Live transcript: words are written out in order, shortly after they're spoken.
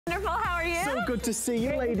So good to see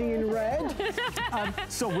you, lady in red.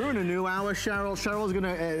 So we're in a new hour, Cheryl. Cheryl's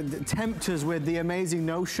gonna tempt us with the amazing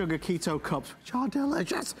no sugar keto cups, which are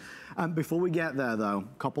delicious. Before we get there though,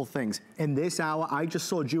 a couple things. In this hour, I just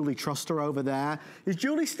saw Julie Truster over there. Is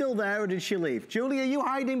Julie still there or did she leave? Julie, are you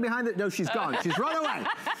hiding behind it? No, she's gone. She's run away.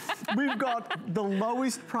 We've got the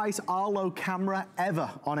lowest price Arlo camera ever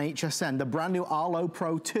on HSN, the brand new Arlo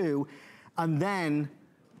Pro 2, and then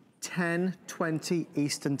 10:20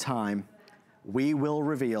 Eastern Time, we will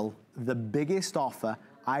reveal the biggest offer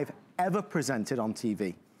I've ever presented on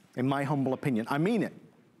TV, in my humble opinion. I mean it,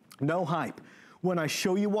 no hype. When I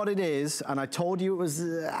show you what it is, and I told you it was,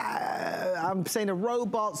 I'm saying a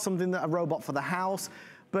robot, a robot for the house,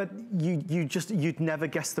 but you'd never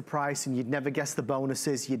guess the price and you'd never guess the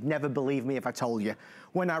bonuses. You'd never believe me if I told you.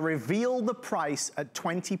 When I reveal the price at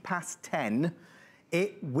 10:20,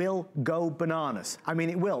 it will go bananas. I mean,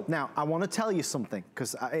 it will. Now, I want to tell you something,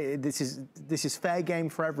 because this is fair game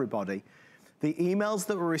for everybody. The emails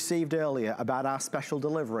that were received earlier about our special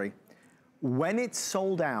delivery, when it's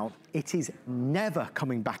sold out, it is never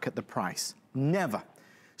coming back at the price. Never.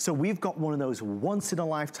 So we've got one of those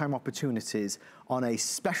once-in-a-lifetime opportunities on a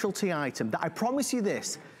specialty item that I promise you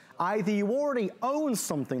this, either you already own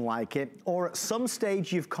something like it, or at some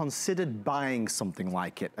stage you've considered buying something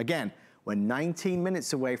like it. Again, we're 19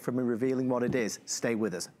 minutes away from me revealing what it is. Stay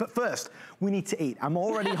with us. But first, we need to eat. I'm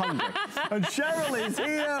already hungry. And Cheryl is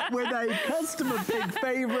here with a customer big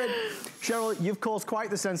favorite. Cheryl, you've caused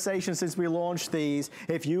quite the sensation since we launched these.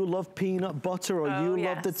 If you love peanut butter or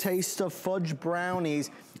love the taste of fudge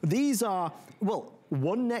brownies, these are, well,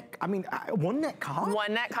 one net carb? One net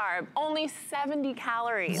carb, only 70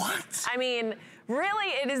 calories. What? I mean, really,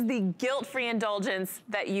 it is the guilt-free indulgence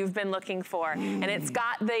that you've been looking for. And it's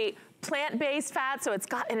got the plant-based fat, so it's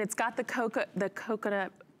got the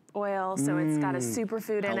coconut oil, so it's got a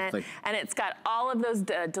superfood in it, and it's got all of those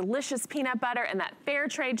delicious peanut butter and that fair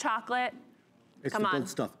trade chocolate. It's the good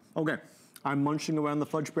stuff. Okay, I'm munching around the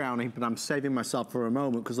fudge brownie, but I'm saving myself for a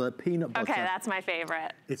moment because of the peanut butter. Okay, that's my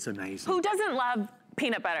favorite. It's amazing. Who doesn't love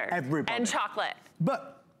peanut butter? Everybody. And chocolate.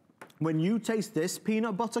 But when you taste this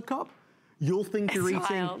peanut butter cup, you'll think you're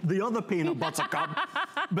eating the other peanut butter cup,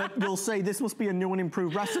 but you'll say this must be a new and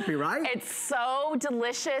improved recipe, right? It's so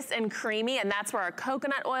delicious and creamy, and that's where our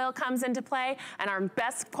coconut oil comes into play, and our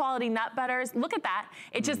best quality nut butters. Look at that.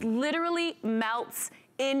 It just literally melts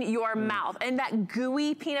in your mouth, and that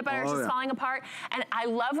gooey peanut butter is just falling apart. And I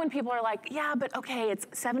love when people are like, yeah, but okay, it's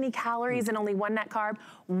 70 calories and only one net carb.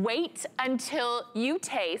 Wait until you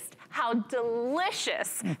taste how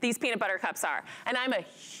delicious these peanut butter cups are. And I'm a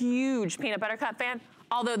huge peanut butter cup fan.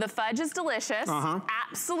 Although the fudge is delicious,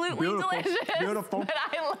 absolutely delicious. Beautiful. But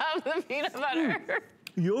I love the peanut butter.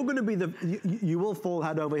 You're gonna be you will fall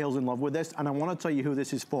head over heels in love with this, and I wanna tell you who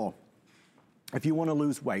this is for. If you wanna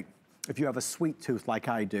lose weight, if you have a sweet tooth like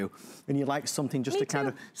I do, and you like something just to kind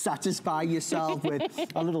of satisfy yourself with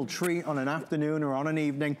a little treat on an afternoon or on an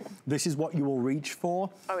evening, this is what you will reach for.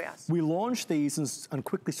 Oh, yes. We launched these and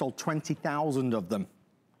quickly sold 20,000 of them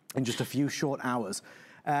in just a few short hours.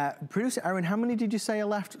 Producer Erin, how many did you say are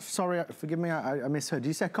left? Sorry, forgive me, I misheard. Did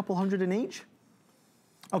you say a couple hundred in each?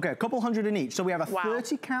 Okay, a couple hundred in each. So we have a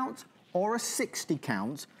 30 count or a 60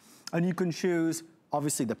 count, and you can choose,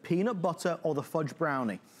 obviously, the peanut butter or the fudge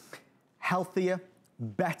brownie. Healthier,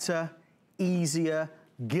 better, easier,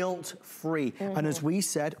 guilt-free. And as we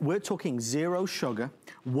said, we're talking 0 sugar,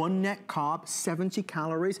 1 net carb, 70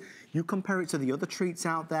 calories. You compare it to the other treats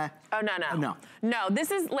out there. Oh, no. No,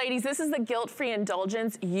 this is, ladies, this is the guilt-free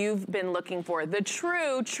indulgence you've been looking for. The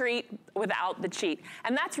true treat without the cheat.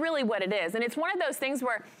 And that's really what it is. And it's one of those things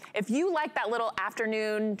where if you like that little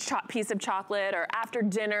afternoon piece of chocolate or after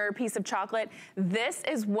dinner piece of chocolate, this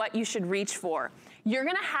is what you should reach for. You're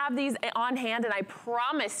gonna have these on hand, and I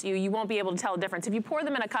promise you, you won't be able to tell the difference. If you pour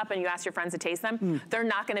them in a cup and you ask your friends to taste them, they're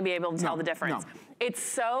not gonna be able to tell the difference. It's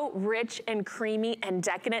so rich and creamy and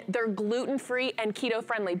decadent. They're gluten-free and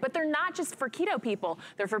keto-friendly, but they're not just for keto people.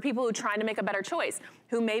 They're for people who are trying to make a better choice,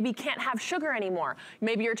 who maybe can't have sugar anymore.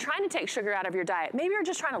 Maybe you're trying to take sugar out of your diet. Maybe you're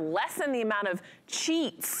just trying to lessen the amount of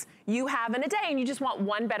cheats you have in a day and you just want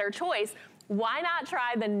one better choice. Why not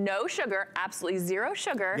try the no sugar, absolutely 0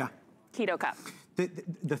 sugar keto cup?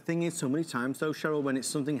 The thing is, so many times though, Cheryl, when it's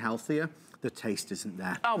something healthier, the taste isn't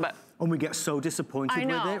there. Oh, but. And we get so disappointed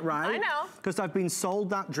with it, right? I know. Because I've been sold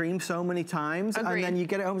that dream so many times. Agreed. And then you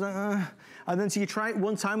get it home, like, and then so you try it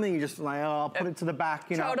one time and then you're just like, oh, I'll put it to the back,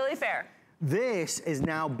 you know. Totally fair. This is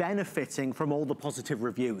now benefiting from all the positive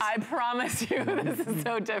reviews. I promise you, this is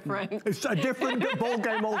so different. It's a different ball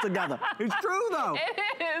game altogether. It's true, though.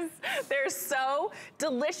 It is. They're so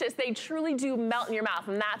delicious. They truly do melt in your mouth,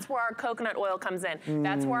 and that's where our coconut oil comes in.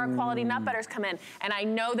 That's where our quality nut butters come in. And I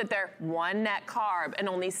know that they're 1 net carb and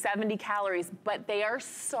only 70 calories, but they are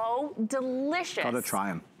so delicious. Gotta try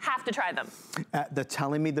them. Have to try them. They're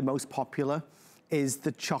telling me the most popular is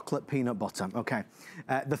the chocolate peanut butter, okay.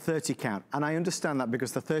 The 30 count, and I understand that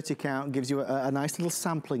because the 30 count gives you a nice little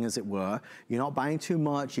sampling, as it were. You're not buying too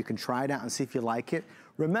much, you can try it out and see if you like it.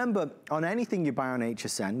 Remember, on anything you buy on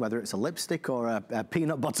HSN, whether it's a lipstick or a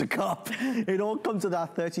peanut butter cup, it all comes with our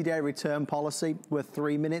 30-day return policy with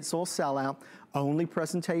 3 minutes or sellout. Only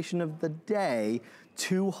presentation of the day,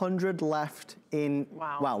 200 left in,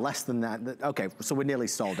 well, less than that. Okay, so we're nearly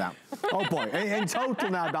sold out. Oh boy, in total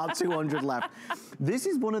now about 200 left. This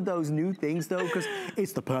is one of those new things though, because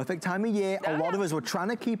it's the perfect time of year. A lot of us were trying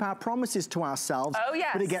to keep our promises to ourselves,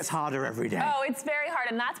 but it gets harder every day. Oh, it's very hard,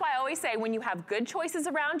 and that's why I always say when you have good choices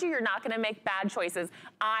around you, you're not gonna make bad choices.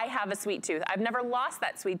 I have a sweet tooth. I've never lost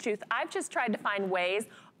that sweet tooth. I've just tried to find ways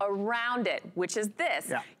around it, which is this.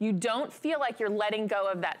 Yeah. You don't feel like you're letting go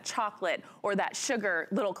of that chocolate or that sugar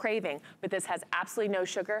little craving, but this has absolutely no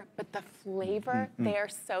sugar, but the flavor, they are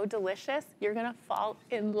so delicious, you're gonna fall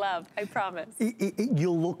in love, I promise.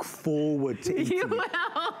 You'll look forward to eating it.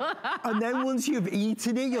 And then once you've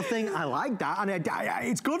eaten it, you'll think, I like that, and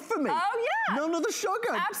it's good for me. Oh yeah. None of the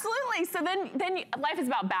sugar. Absolutely, so then life is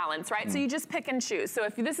about balance, right? So you just pick and choose. So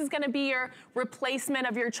if this is gonna be your replacement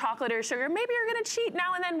of your chocolate or sugar, maybe you're gonna cheat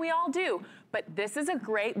now and then, we all do. But this is a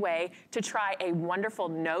great way to try a wonderful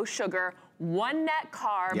no sugar, 1 net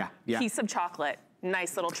carb piece of chocolate.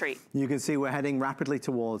 Nice little treat. You can see we're heading rapidly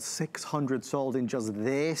towards 600 sold in just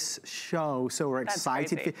this show, so we're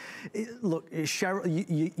excited. Look,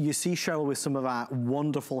 Cheryl, you see Cheryl with some of our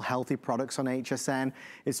wonderful healthy products on HSN.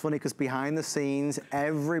 It's funny because behind the scenes,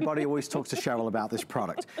 everybody always talks to Cheryl about this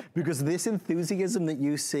product because this enthusiasm that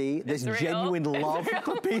you see, this genuine love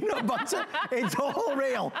for peanut butter, it's all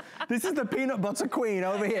real. This is the peanut butter queen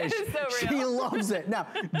over here. She loves it. Now,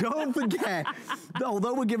 don't forget,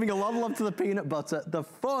 although we're giving a lot of love to the peanut butter, the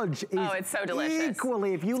fudge is it's so delicious.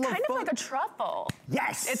 Equally, if you love kind of like a truffle.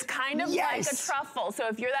 Yes. It's kind of like a truffle. So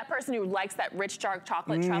if you're that person who likes that rich dark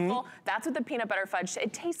chocolate truffle, that's what the peanut butter fudge,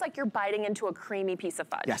 it tastes like you're biting into a creamy piece of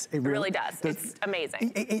fudge. Yes, it really does. It's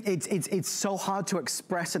amazing. It's so hard to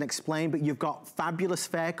express and explain, but you've got fabulous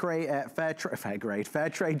fair trade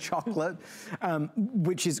chocolate,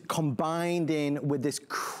 which is combined in with this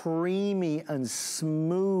creamy and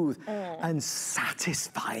smooth and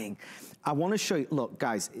satisfying. I want to show you, look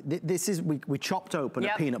guys, this is, we chopped open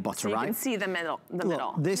a peanut butter, right? You can see the middle,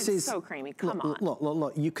 This is so creamy, come on.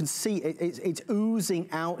 Look, you can see it's oozing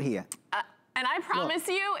out here. And I promise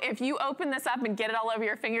you, if you open this up and get it all over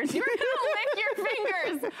your fingers, you're gonna lick your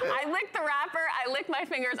fingers. I lick the wrapper, I lick my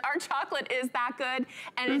fingers. Our chocolate is that good,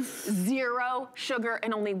 and it's 0 sugar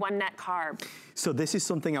and only 1 net carb. So this is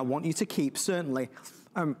something I want you to keep, certainly.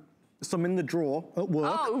 Some in the drawer at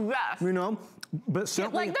work. Oh, yes. You know, but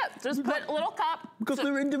certainly. Like this, just put a little cup. Because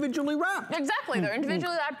they're individually wrapped. Exactly, they're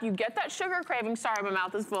individually wrapped. You get that sugar craving, sorry, my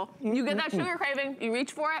mouth is full. You get that sugar craving, you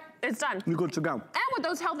reach for it, it's done. You're good to go. And with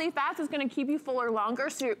those healthy fats, it's gonna keep you fuller longer,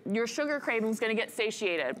 so your sugar craving's gonna get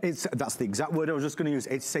satiated. That's the exact word I was just gonna use.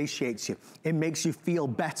 It satiates you. It makes you feel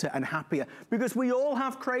better and happier. Because we all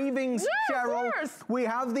have cravings, Cheryl. Of course. We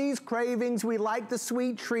have these cravings, we like the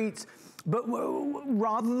sweet treats. But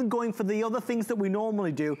rather than going for the other things that we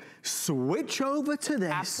normally do, switch over to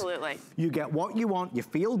this. Absolutely. You get what you want, you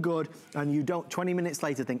feel good, and you don't 20 minutes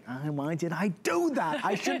later think, why did I do that?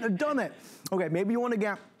 I shouldn't have done it. Okay, maybe you want to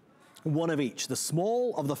get one of each. The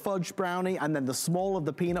small of the fudge brownie and then the small of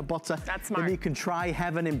the peanut butter. That's smart. And you can try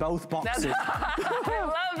heaven in both boxes. I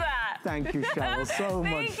love that. Thank you, Cheryl. So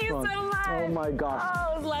much fun. Thank you so much. Oh my gosh.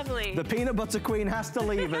 Oh, it was lovely. The peanut butter queen has to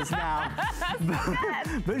leave us now.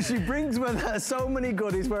 But she brings with her so many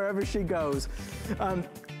goodies wherever she goes.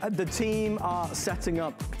 The team are setting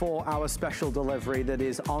up for our special delivery that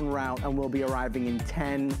is en route and will be arriving in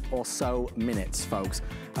 10 or so minutes, folks.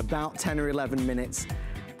 About 10 or 11 minutes.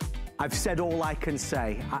 I've said all I can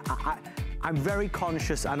say. I'm very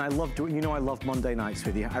conscious, and I love doing, I love Monday nights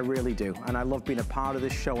with you. I really do. And I love being a part of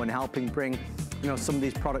this show and helping bring, some of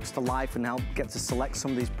these products to life and help get to select some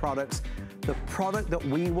of these products. The product that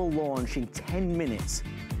we will launch in 10 minutes,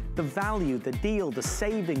 the value, the deal, the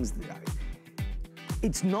savings,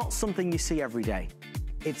 it's not something you see every day.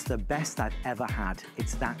 It's the best I've ever had.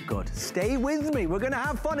 It's that good. Stay with me. We're gonna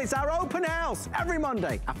have fun. It's our open house every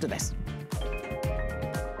Monday after this.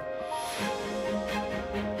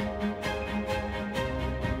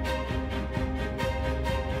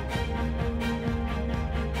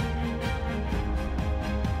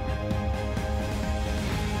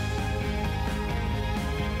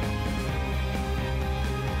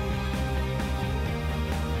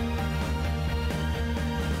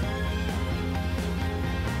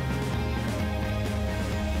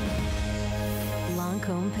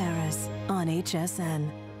 Paris on HSN.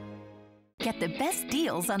 Get the best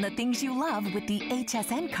deals on the things you love with the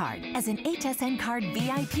HSN card. As an HSN card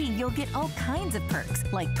VIP, you'll get all kinds of perks,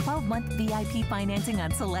 like 12-month VIP financing on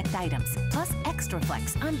select items, plus extra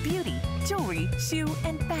flex on beauty, jewelry, shoe,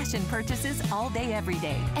 and fashion purchases all day, every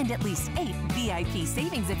day. And at least 8 VIP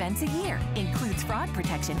savings events a year. Includes fraud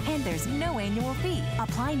protection, and there's no annual fee.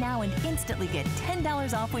 Apply now and instantly get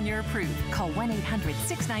 $10 off when you're approved. Call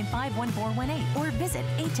 1-800-695-1418 or visit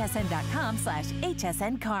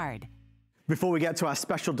hsn.com/HSN card. Before we get to our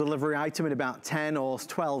special delivery item in about 10 or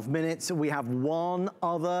 12 minutes, we have one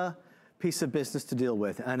other piece of business to deal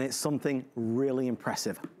with, and it's something really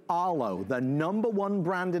impressive. Arlo, the #1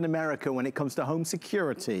 brand in America when it comes to home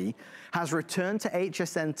security, has returned to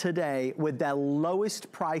HSN today with their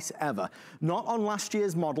lowest price ever. Not on last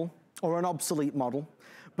year's model or an obsolete model,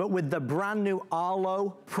 but with the brand new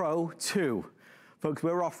Arlo Pro 2. Folks,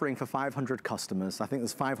 we're offering for 500 customers. I think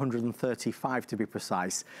there's 535 to be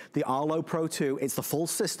precise. The Arlo Pro 2, it's the full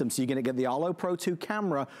system. So you're gonna get the Arlo Pro 2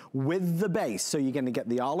 camera with the base. So you're gonna get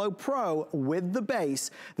the Arlo Pro with the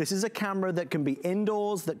base. This is a camera that can be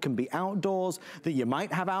indoors, that can be outdoors, that you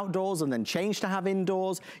might have outdoors and then change to have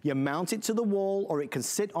indoors. You mount it to the wall or it can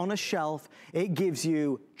sit on a shelf. It gives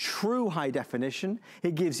you true high definition.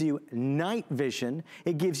 It gives you night vision.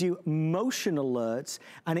 It gives you motion alerts,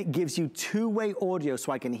 and it gives you two-way audio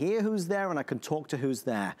so I can hear who's there and I can talk to who's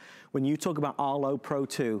there. When you talk about Arlo Pro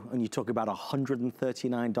 2 and you talk about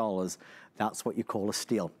 $139, that's what you call a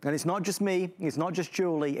steal. And it's not just me, it's not just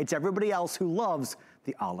Julie, it's everybody else who loves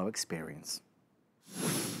the Arlo experience.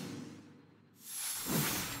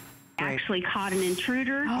 Actually caught an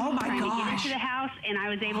intruder trying to get into the house, and I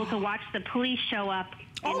was able to watch the police show up.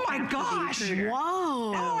 Oh my gosh!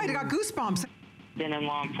 Whoa! Oh, I got goosebumps. Been in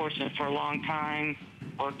law enforcement for a long time,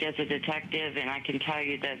 worked as a detective, and I can tell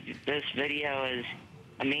you that this video is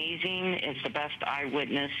amazing. It's the best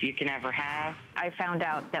eyewitness you can ever have. I found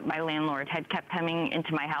out that my landlord had kept coming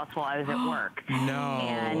into my house while I was at work. No.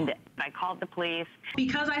 And I called the police.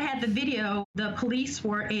 Because I had the video, the police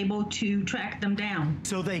were able to track them down.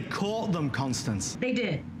 So they caught them, Constance. They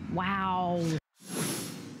did. Wow.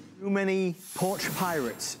 Too many porch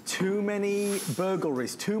pirates, too many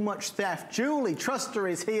burglaries, too much theft. Julie Truster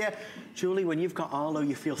is here. Julie, when you've got Arlo,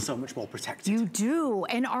 you feel so much more protected. You do,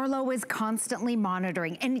 and Arlo is constantly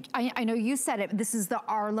monitoring. And I know you said it, this is the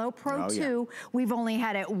Arlo Pro 2. Yeah. We've only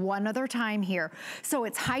had it one other time here. So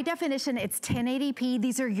it's high definition, it's 1080p.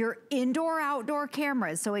 These are your indoor, outdoor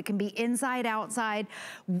cameras. So it can be inside, outside,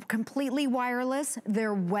 completely wireless.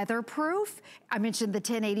 They're weatherproof. I mentioned the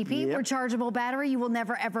 1080p, rechargeable battery. You will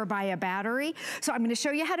never ever buy a battery. So I'm gonna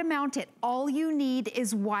show you how to mount it. All you need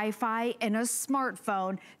is Wi-Fi and a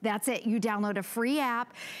smartphone. That's it. You download a free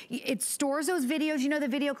app. It stores those videos. You know the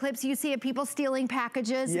video clips you see of people stealing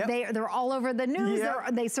packages? They're all over the news.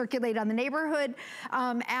 They circulate on the neighborhood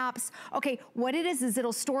apps. Okay, what it is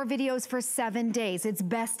it'll store videos for 7 days. It's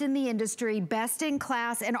best in the industry, best in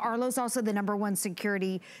class, and Arlo's also the #1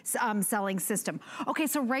 security selling system. Okay,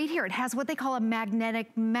 so right here, it has what they call a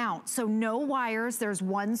magnetic mount. So no wires, there's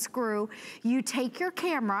one screw. You take your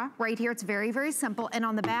camera, right here, it's very, very simple, and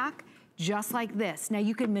on the back, just like this. Now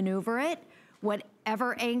you can maneuver it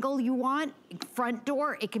whatever angle you want, front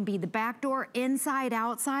door, it can be the back door, inside,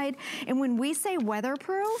 outside. And when we say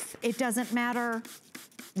weatherproof, it doesn't matter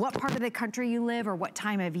what part of the country you live or what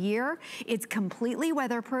time of year. It's completely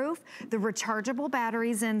weatherproof. The rechargeable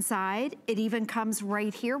batteries inside. It even comes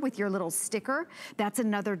right here with your little sticker. That's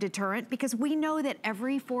another deterrent, because we know that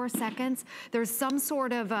every 4 seconds, there's some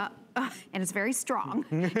sort of a, and it's very strong.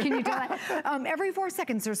 Can you tell that? Every 4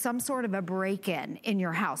 seconds, there's some sort of a break-in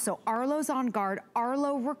your house. So Arlo's on guard.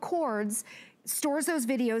 Arlo records, stores those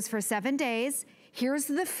videos for 7 days. Here's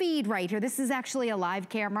the feed right here. This is actually a live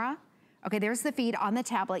camera. Okay, there's the feed on the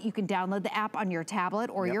tablet. You can download the app on your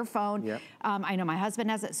tablet or your phone. I know my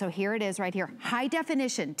husband has it, so here it is right here. High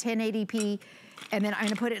definition, 1080p. And then I'm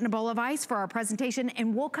gonna put it in a bowl of ice for our presentation,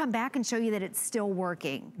 and we'll come back and show you that it's still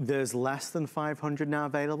working. There's less than 500 now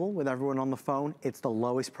available with everyone on the phone. It's the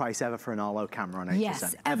lowest price ever for an Arlo camera on HSN.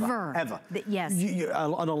 Yes, ever. Yes.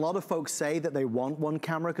 And a lot of folks say that they want one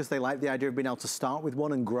camera because they like the idea of being able to start with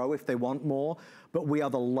one and grow if they want more. But we are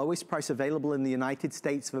the lowest price available in the United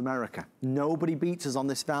States of America. Nobody beats us on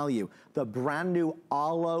this value. The brand new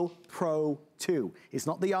Arlo Pro 2. It's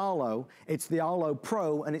not the Arlo, it's the Arlo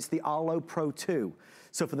Pro, and it's the Arlo Pro 2.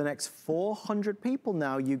 So for the next 400 people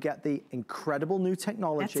now, you get the incredible new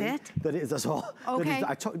technology. That's it? That's all. Okay.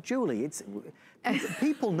 Julie,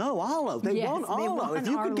 people know Arlo. They want Arlo. If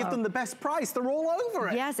you could give them the best price, they're all over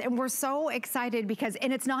it. Yes, and we're so excited because,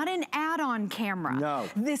 and it's not an add-on camera. No.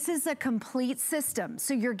 This is a complete system.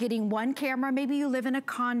 So you're getting one camera. Maybe you live in a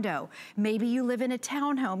condo. Maybe you live in a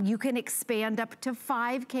townhome. You can expand up to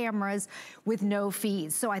 5 cameras with no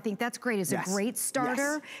fees. So I think that's great. It's a great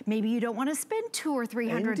starter. Yes. Maybe you don't want to spend $200 or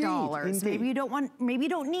 $300. Indeed. Maybe you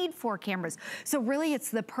don't need 4 cameras. So really, it's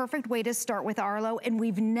the perfect way to start with Arlo. And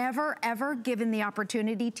we've never ever given the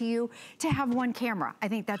opportunity to you to have one camera. I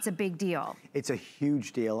think that's a big deal. It's a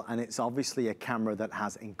huge deal, and it's obviously a camera that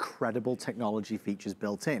has incredible technology features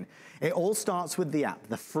built in. It all starts with the app,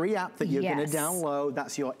 the free app that you're gonna download.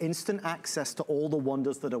 That's your instant access to all the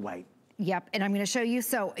wonders that await. Yep, and I'm gonna show you,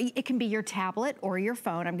 so it can be your tablet or your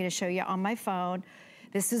phone. I'm gonna show you on my phone.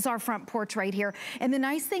 This is our front porch right here. And the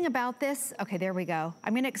nice thing about this, okay, there we go.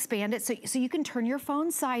 I'm gonna expand it so you can turn your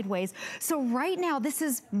phone sideways. So right now, this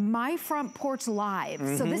is my front porch live.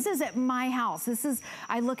 So this is at my house. This is,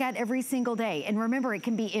 I look at every single day. And remember, it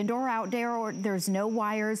can be indoor, outdoor, or there's no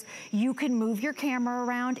wires. You can move your camera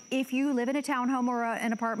around. If you live in a townhome or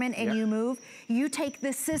an apartment and you move, you take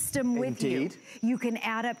the system with you. You can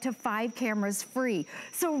add up to 5 cameras free.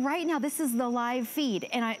 So right now, this is the live feed.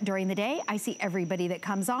 And during the day, I see everybody that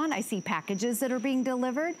comes on. I see packages that are being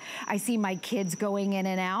delivered. I see my kids going in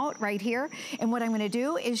and out right here. And what I'm gonna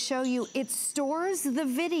do is show you, it stores the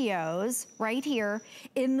videos right here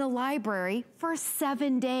in the library for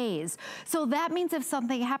 7 days. So that means if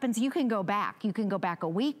something happens, you can go back. You can go back a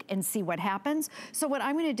week and see what happens. So what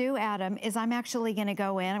I'm gonna do, Adam, is I'm actually gonna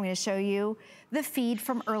go in, I'm gonna show you the feed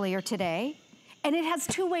from earlier today. And it has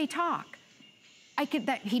two-way talk.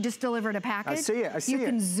 He just delivered a package. I see it, You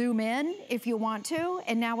can zoom in if you want to.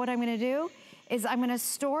 And now what I'm gonna do is I'm gonna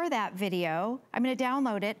store that video. I'm gonna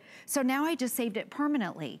download it. So now I just saved it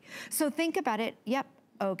permanently. So think about it, yep.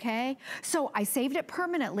 Okay, so I saved it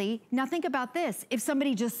permanently. Now think about this. If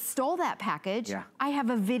somebody just stole that package, I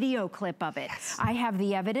have a video clip of it. I have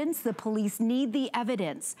the evidence. The police need the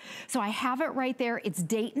evidence. So I have it right there. It's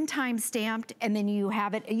date and time stamped, and then you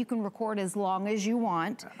have it. You can record as long as you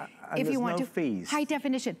want. If you want no fees. High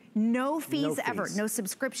definition. No fees ever. No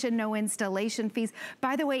subscription, no installation fees.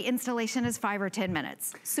 By the way, installation is 5 or 10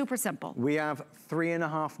 minutes. Super simple. We have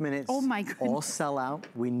 3.5 minutes or sell out.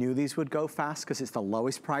 We knew these would go fast because it's the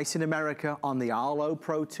lowest price in America on the Arlo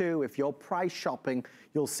Pro 2. If you're price shopping,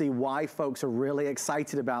 you'll see why folks are really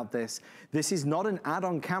excited about this. This is not an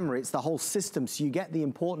add-on camera, it's the whole system. So you get the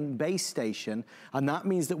important base station, and that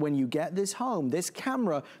means that when you get this home, this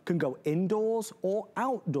camera can go indoors or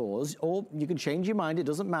outdoors, or you can change your mind, it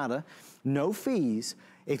doesn't matter. No fees.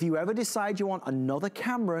 If you ever decide you want another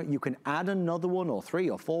camera, you can add another one, or 3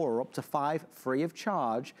 or 4 or up to 5 free of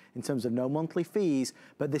charge in terms of no monthly fees,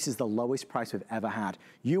 but this is the lowest price we've ever had.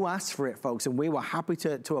 You asked for it, folks, and we were happy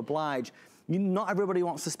to oblige. Not everybody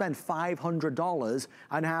wants to spend $500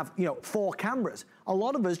 and have, 4 cameras. A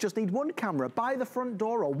lot of us just need 1 camera by the front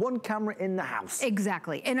door or 1 camera in the house.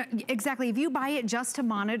 Exactly, and exactly, if you buy it just to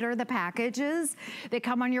monitor the packages that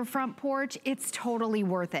come on your front porch, it's totally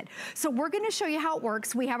worth it. So we're gonna show you how it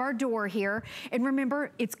works. We have our door here, and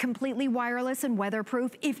remember, it's completely wireless and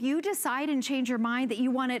weatherproof. If you decide and change your mind that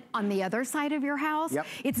you want it on the other side of your house,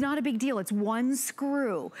 it's not a big deal, it's 1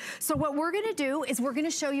 screw. So what we're gonna do is we're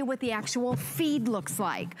gonna show you what the actual feed looks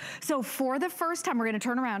like. So for the first time, we're gonna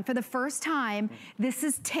turn around, for the first time, this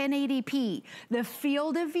is 1080p. The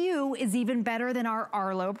field of view is even better than our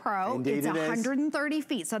Arlo Pro. Indeed it's 130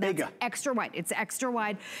 feet, so that's extra wide. It's extra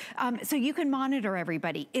wide. So you can monitor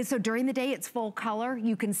everybody. So during the day, it's full color.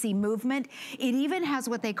 You can see movement. It even has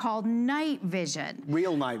what they call night vision.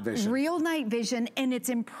 Real night vision. Real night vision, and it's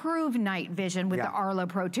improved night vision with the Arlo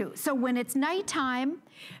Pro 2. So when it's nighttime,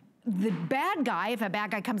 the bad guy, if a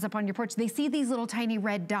bad guy comes up on your porch, they see these little tiny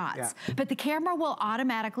red dots. But the camera will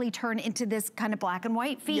automatically turn into this kind of black and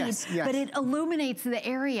white feed, but it illuminates the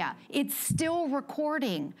area. It's still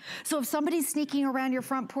recording. So if somebody's sneaking around your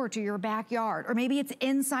front porch or your backyard, or maybe it's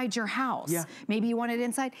inside your house, maybe you want it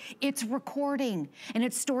inside, it's recording. And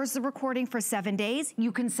it stores the recording for 7 days.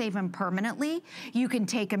 You can save them permanently. You can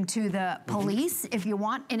take them to the police if you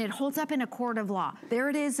want, and it holds up in a court of law.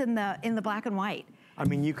 There it is in the black and white. I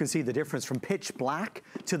mean, you can see the difference from pitch black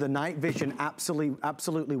to the night vision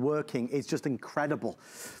absolutely working. It's just incredible.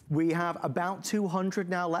 We have about 200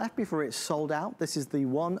 now left before it's sold out. This is the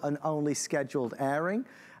one and only scheduled airing.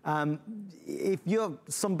 If you're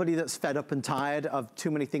somebody that's fed up and tired of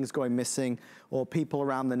too many things going missing, or people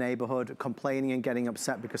around the neighborhood complaining and getting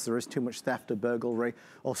upset because there is too much theft or burglary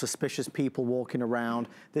or suspicious people walking around,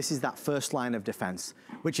 this is that first line of defense,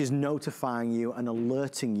 which is notifying you and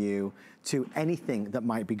alerting you to anything that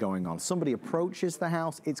might be going on. Somebody approaches the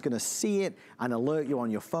house, it's gonna see it and alert you on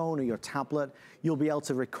your phone or your tablet. You'll be able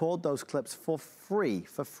to record those clips for free,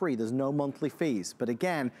 There's no monthly fees. But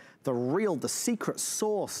again, the secret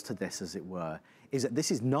sauce to this, as it were, is that this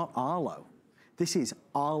is not Arlo. This is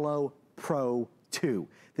Arlo Pro 2.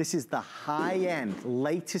 This is the high-end,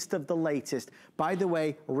 latest of the latest. By the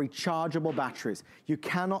way, rechargeable batteries. You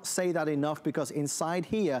cannot say that enough, because inside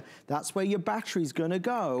here, that's where your battery's gonna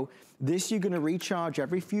go. This you're gonna recharge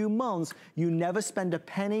every few months. You never spend a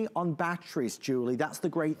penny on batteries, Julie. That's the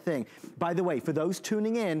great thing. By the way, for those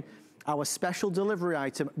tuning in, our special delivery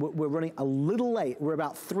item, we're running a little late. We're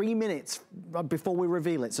about 3 minutes before we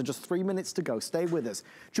reveal it, so just 3 minutes to go. Stay with us.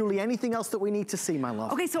 Julie, anything else that we need to see, my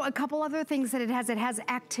love? Okay, so a couple other things that it has. It has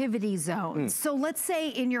activity zones. So let's say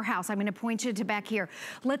in your house, I'm gonna point you to back here.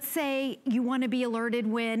 Let's say you wanna be alerted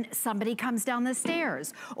when somebody comes down the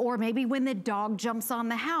stairs, or maybe when the dog jumps on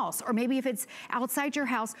the house, or maybe if it's outside your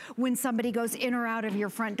house, when somebody goes in or out of your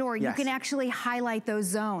front door. You can actually highlight those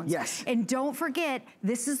zones. And don't forget,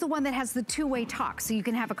 this is the one that has the two-way talk, so you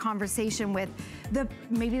can have a conversation with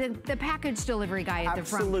maybe the package delivery guy at the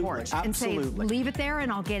front porch and say, leave it there and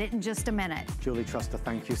I'll get it in just a minute. Julie Truster,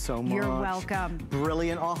 thank you so much. You're welcome.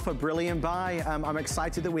 Brilliant offer, brilliant buy. I'm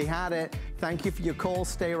excited that we had it. Thank you for your call.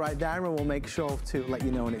 Stay right there and we'll make sure to let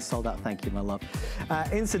you know when it's sold out. Thank you, my love.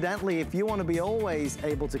 Incidentally, if you want to be always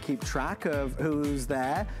able to keep track of who's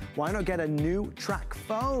there, why not get a new track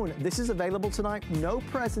phone? This is available tonight. No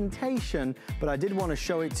presentation, but I did want to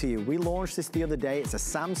show it to you. We launched this the other day. It's a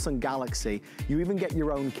Samsung Galaxy. You even get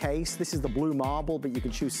your own case. This is the blue marble, but you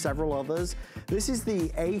can choose several others. This is the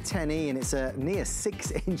A10e, and it's a near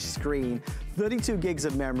 6-inch screen, 32 gigs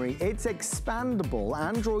of memory. It's expandable.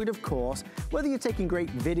 Android, of course. Whether you're taking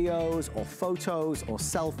great videos or photos or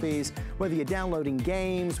selfies, whether you're downloading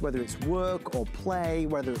games, whether it's work or play,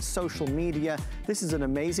 whether it's social media, this is an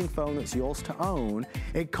amazing phone that's yours to own.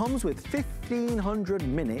 It comes with 1,500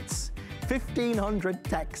 minutes, 1,500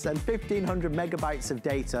 texts and 1,500 megabytes of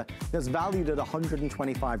data that's valued at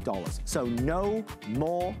 $125. So no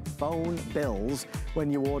more phone bills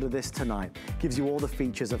when you order this tonight. Gives you all the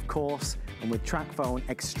features, of course, and with TrackPhone,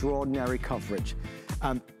 extraordinary coverage.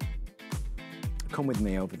 Come with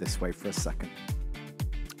me over this way for a second.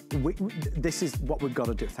 This is what we've got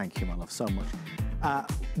to do. Thank you, my love, so much.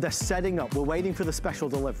 They're setting up. We're waiting for the special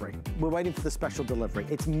delivery. We're waiting for the special delivery.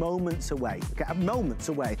 It's moments away, okay? Moments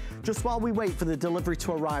away. Just while we wait for the delivery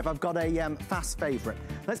to arrive, I've got a fast favorite.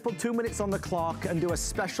 Let's put 2 minutes on the clock and do a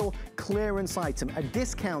special clearance item, a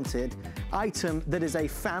discounted item that is a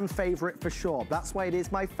fan favorite for sure. That's why it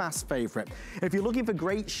is my fast favorite. If you're looking for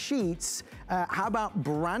great sheets, how about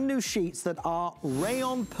brand new sheets that are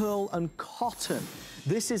rayon, pearl, and cotton?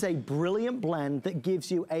 This is a brilliant blend that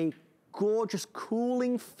gives you a gorgeous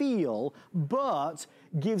cooling feel, but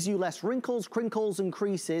gives you less wrinkles, crinkles, and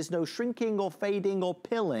creases, no shrinking or fading or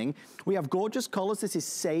pilling. We have gorgeous colors. This is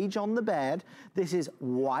sage on the bed. This is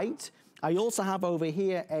white. I also have over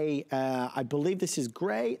here I believe this is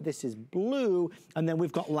gray, this is blue, and then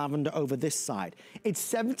we've got lavender over this side. It's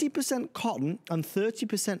 70% cotton and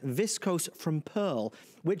 30% viscose from pearl,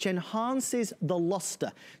 which enhances the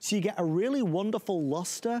luster. So you get a really wonderful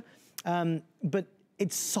luster, but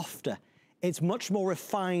it's softer. It's much more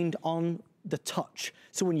refined on the touch.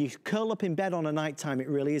 So when you curl up in bed on a nighttime, it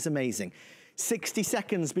really is amazing. 60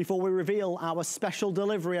 seconds before we reveal our special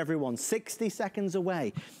delivery, everyone. 60 seconds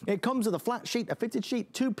away. It comes with a flat sheet, a fitted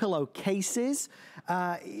sheet, 2 pillow cases.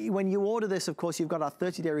 When you order this, of course, you've got our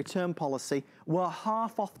 30-day return policy. We're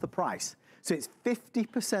half off the price. So it's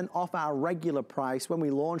 50% off our regular price when we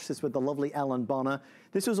launched this with the lovely Ellen Bonner.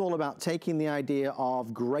 This was all about taking the idea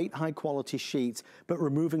of great high quality sheets, but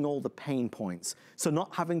removing all the pain points. So not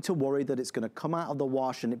having to worry that it's gonna come out of the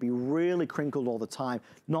wash and it be really crinkled all the time.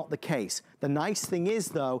 Not the case. The nice thing is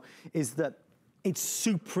though, is that it's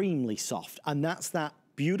supremely soft, and that's that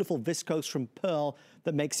beautiful viscose from pearl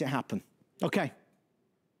that makes it happen. Okay,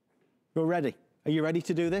 we're ready. Are you ready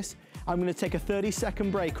to do this? I'm gonna take a 30-second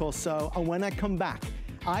break or so, and when I come back,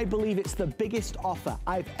 I believe it's the biggest offer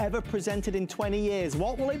I've ever presented in 20 years.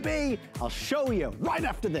 What will it be? I'll show you right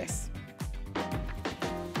after this.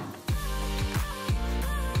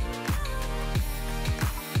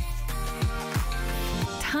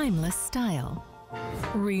 Timeless style,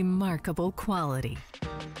 remarkable quality,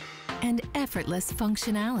 and effortless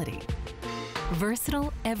functionality.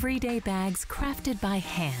 Versatile, everyday bags crafted by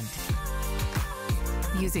hand.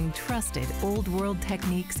 Using trusted old world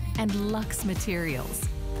techniques and luxe materials.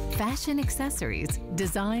 Fashion accessories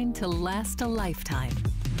designed to last a lifetime.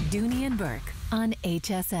 Dooney & Burke on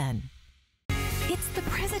HSN. It's the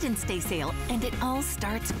President's Day sale, and it all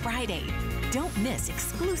starts Friday. Don't miss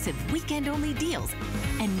exclusive weekend-only deals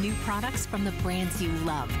and new products from the brands you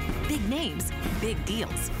love. Big names, big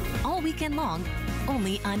deals. All weekend long,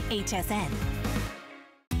 only on HSN.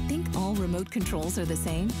 Think all remote controls are the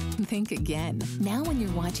same? Think again. Now when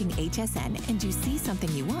you're watching HSN and you see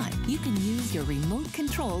something you want, you can use your remote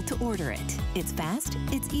control to order it. It's fast,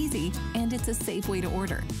 it's easy, and it's a safe way to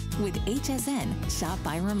order. With HSN, shop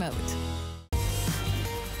by remote.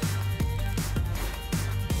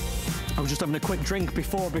 I was just having a quick drink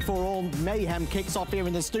before all mayhem kicks off here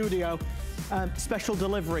in the studio. Special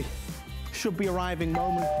delivery should be arriving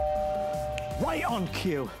moment. Right on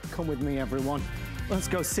cue. Come with me, everyone. Let's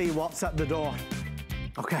go see what's at the door.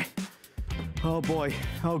 Okay. Oh boy.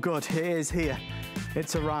 Oh good. It is here.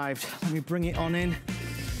 It's arrived. Let me bring it on in.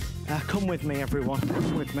 Come with me, everyone.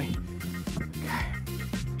 Come with me. Okay.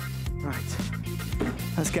 Right.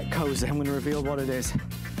 Let's get cozy. I'm going to reveal what it is.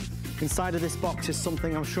 Inside of this box is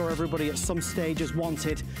something I'm sure everybody at some stage has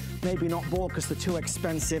wanted. Maybe not bought because they're too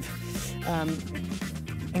expensive.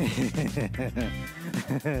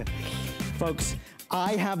 Folks,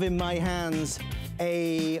 I have in my hands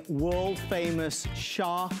a world-famous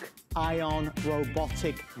Shark Ion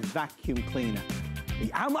robotic vacuum cleaner.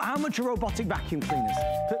 How much are robotic vacuum cleaners?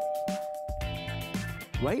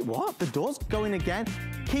 Wait, what? The door's going again?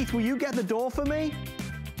 Keith, will you get the door for me?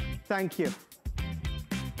 Thank you.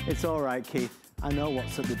 It's all right, Keith. I know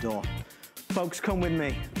what's at the door. Folks, come with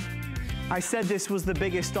me. I said this was the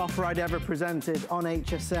biggest offer I'd ever presented on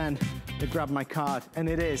HSN. I grabbed my card, and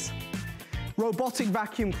it is. Robotic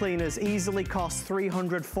vacuum cleaners easily cost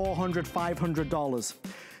 $300, $400, $500.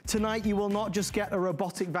 Tonight, you will not just get a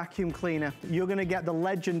robotic vacuum cleaner. You're gonna get the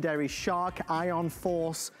legendary Shark Ion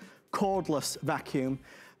Force cordless vacuum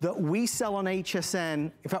that we sell on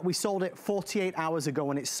HSN. In fact, we sold it 48 hours ago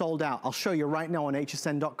and it's sold out. I'll show you right now on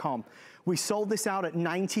hsn.com. We sold this out at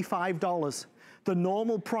 $95. The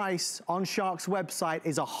normal price on Shark's website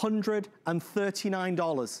is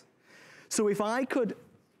 $139. So if I took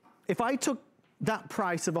that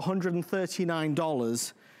price of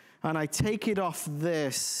 $139 and I take it off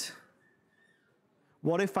this,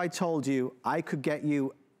 what if I told you I could get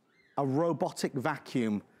you a robotic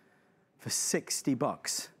vacuum for 60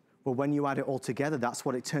 bucks? Well, when you add it all together, that's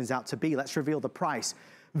what it turns out to be. Let's reveal the price.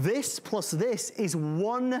 This plus this is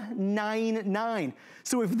 $199.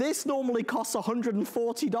 So if this normally costs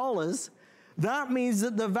 $140, that means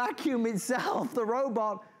that the vacuum itself, the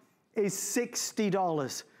robot, is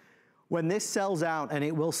 $60. When this sells out, and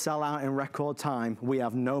it will sell out in record time, we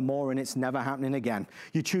have no more and it's never happening again.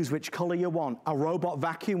 You choose which color you want. A robot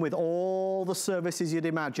vacuum with all the services you'd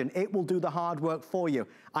imagine. It will do the hard work for you.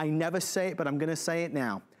 I never say it, but I'm gonna say it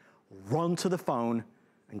now. Run to the phone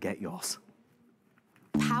and get yours.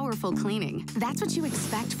 Powerful cleaning. That's what you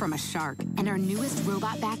expect from a Shark. And our newest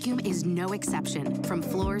robot vacuum is no exception. From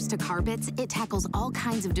floors to carpets, it tackles all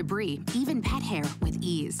kinds of debris, even pet hair, with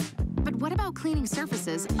ease. But what about cleaning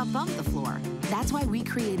surfaces above the floor? That's why we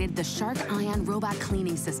created the Shark Ion Robot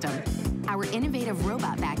Cleaning System. Our innovative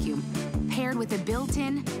robot vacuum, paired with a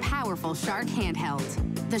built-in, powerful Shark handheld.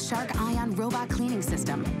 The Shark Ion Robot Cleaning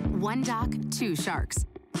System. One dock, two sharks.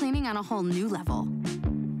 Cleaning on a whole new level.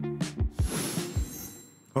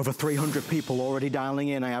 Over 300 people already dialing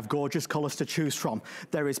in. I have gorgeous colors to choose from.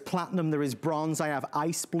 There is platinum, there is bronze, I have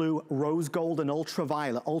ice blue, rose gold, and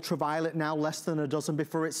ultraviolet. Ultraviolet now less than a dozen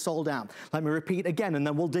before it's sold out. Let me repeat again, and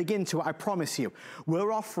then we'll dig into it, I promise you.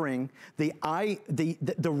 We're offering the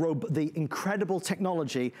incredible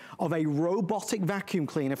technology of a robotic vacuum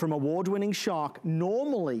cleaner from award-winning Shark,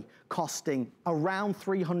 normally costing around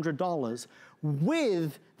 $300,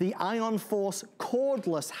 with the Ion Force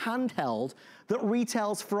cordless handheld that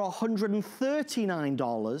retails for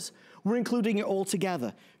 $139. We're including it all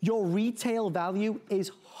together. Your retail value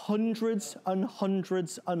is hundreds and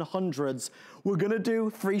hundreds and hundreds. We're gonna do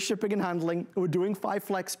free shipping and handling. We're doing 5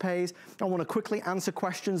 flex pays. I wanna quickly answer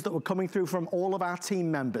questions that were coming through from all of our team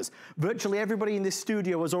members. Virtually everybody in this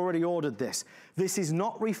studio has already ordered this. This is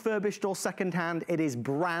not refurbished or secondhand, it is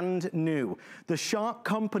brand new. The Shark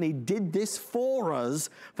company did this for us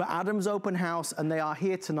for Adam's open house, and they are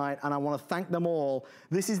here tonight, and I wanna thank them all.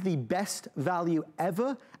 This is the best value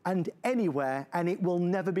ever and anywhere, and it will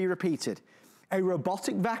never be repeated. A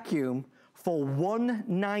robotic vacuum for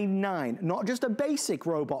 $199. Not just a basic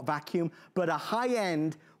robot vacuum, but a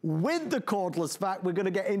high-end with the cordless vac. We're gonna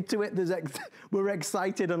get into it. We're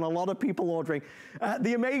excited and a lot of people ordering.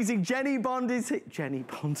 The amazing Jenny Bond is here. Jenny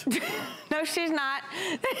Bond. No, she's not.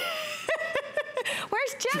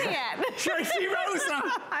 Where's Jenny at? Tracy Rosa.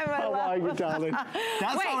 How are you, darling?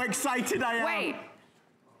 That's how excited I am. Wait.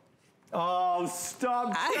 Oh,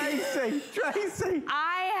 stop, Tracy. Tracy.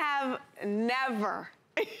 I have never.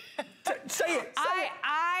 Say it.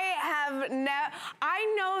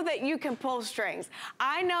 I know that you can pull strings.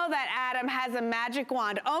 I know that Adam has a magic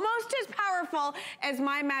wand, almost as powerful as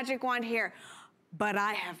my magic wand here. But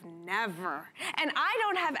I have never, and I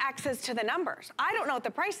don't have access to the numbers. I don't know what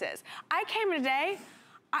the price is. I came today,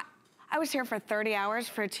 I was here for 30 hours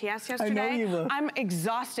for a TS yesterday. I know you were. I'm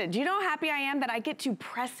exhausted. Do you know how happy I am that I get to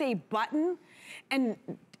press a button and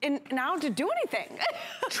now to do anything?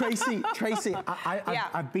 Tracy,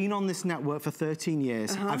 I've been on this network for 13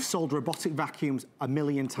 years. I've sold robotic vacuums a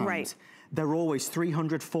million times. Right. They're always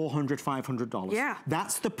 $300, $400, $500. Yeah.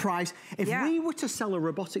 That's the price. If we were to sell a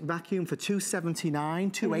robotic vacuum for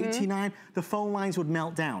 $279, $289, the phone lines would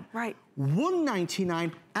melt down. Right.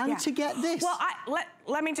 $199, and to get this. Well,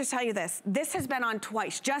 let me just tell you this. This has been on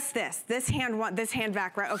twice. Just this hand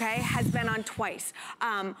vac, okay, has been on twice.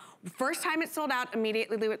 First time it sold out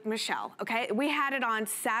immediately with Michelle, okay? We had it on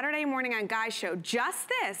Saturday morning on Guy's show. Just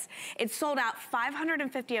this, it sold out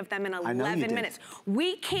 550 of them in 11 minutes.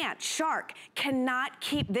 We can't, Shark cannot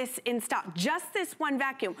keep this in stock. Just this one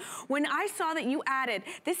vacuum. When I saw that you added,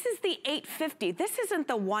 this is the 850. This isn't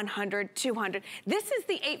the 100, 200. This is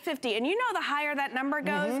the 850. And you know the higher that number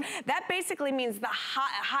goes, that basically means the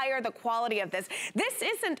higher the quality of this. This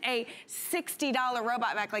isn't a $60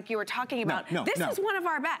 robot vac like you were talking about. This is one of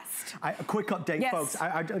our best. A quick update, folks.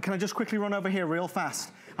 Can I just quickly run over here real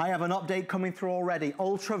fast? I have an update coming through already.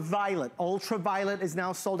 Ultraviolet. Ultraviolet is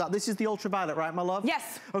now sold out. This is the ultraviolet, right, my love?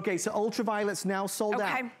 Yes. Okay, so ultraviolet's now sold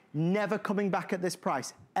out. Never coming back at this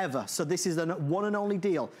price, ever. So this is a one and only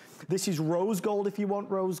deal. This is rose gold if you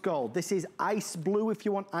want rose gold. This is ice blue if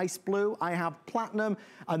you want ice blue. I have platinum,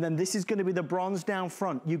 and then this is gonna be the bronze down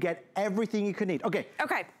front. You get everything you can need. Okay.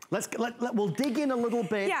 Okay. We'll dig in a little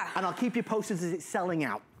bit, and I'll keep you posted as it's selling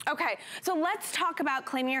out. Okay, so let's talk about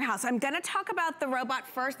cleaning your house. I'm gonna talk about the robot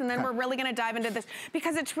first, and then we're really gonna dive into this,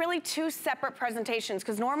 because it's really two separate presentations,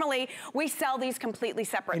 because normally we sell these completely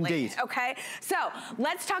separately. Indeed. Okay, so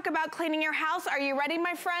let's talk about cleaning your house. Are you ready,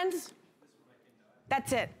 my friends?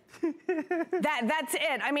 That's it. That's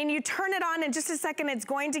it. I mean, you turn it on in just a second, it's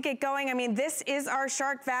going to get going. I mean, this is our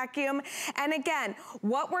Shark vacuum. And again,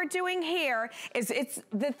 what we're doing here is, it's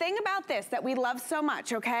the thing about this that we love so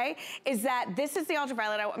much, okay, is that this is the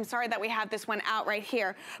ultraviolet. I'm sorry that we have this one out right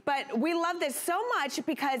here, but we love this so much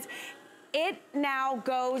because it now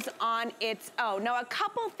goes on its own. Now, a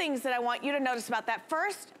couple things that I want you to notice about that.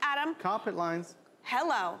 First, Adam. Carpet lines.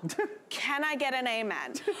 Hello. Can I get an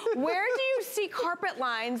amen? Where do you see carpet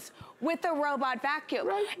lines with a robot vacuum?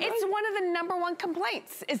 It's one of the #1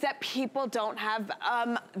 complaints, is that people don't have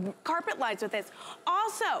carpet lines with this.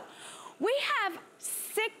 Also, we have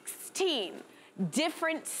 16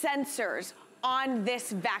 different sensors on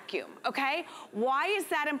this vacuum, okay? Why is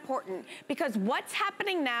that important? Because what's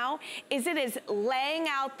happening now is it is laying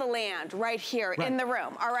out the land right here in the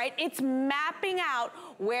room, all right? It's mapping out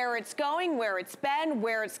where it's going, where it's been,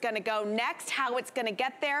 where it's gonna go next, how it's gonna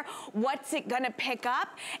get there, what's it gonna pick up.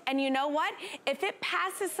 And you know what? If it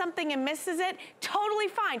passes something and misses it, totally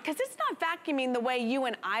fine, because it's not vacuuming the way you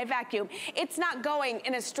and I vacuum. It's not going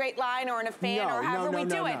in a straight line or in a fan or however we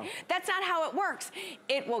do it. That's not how it works.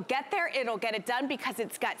 It will get there, it'll get it done, because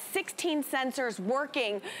it's got 16 sensors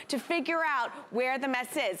working to figure out where the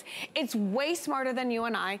mess is. It's way smarter than you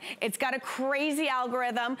and I. It's got a crazy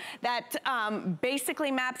algorithm that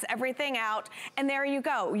basically maps everything out, and there you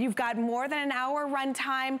go. You've got more than an hour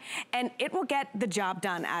runtime, and it will get the job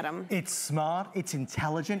done, Adam. It's smart, it's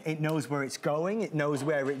intelligent, it knows where it's going, it knows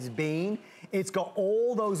where it's been. It's got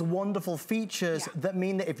all those wonderful features that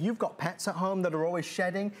mean that if you've got pets at home that are always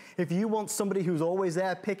shedding, if you want somebody who's always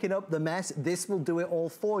there picking up the mess, this will do it all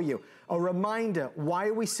for you. A reminder, why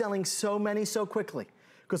are we selling so many so quickly?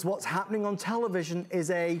 Because what's happening on television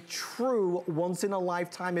is a true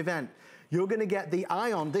once-in-a-lifetime event. You're gonna get the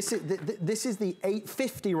Ion, this is the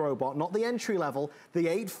 850 robot, not the entry level, the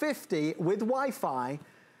 850 with Wi-Fi,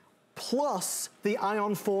 plus the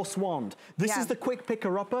Ion Force wand. This is the quick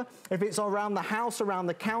picker-upper. If it's around the house, around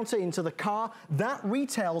the counter, into the car, that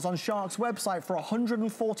retails on Shark's website for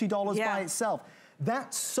 $140 by itself.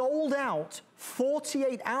 That sold out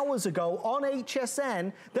 48 hours ago on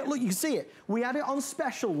HSN. That, look, you can see it. We had it on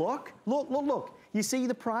special, look. Look, look, look. You see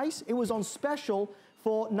the price? It was on special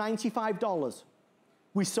for $95.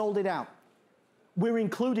 We sold it out. We're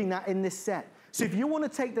including that in this set. So if you want to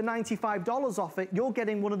take the $95 off it, you're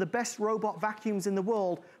getting one of the best robot vacuums in the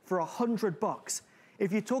world for $100.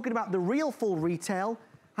 If you're talking about the real full retail,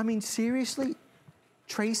 I mean, seriously,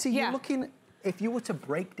 Tracy, you're looking, if you were to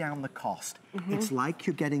break down the cost, it's like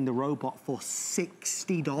you're getting the robot for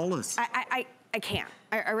 $60. I can't.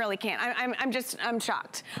 I really can't. I'm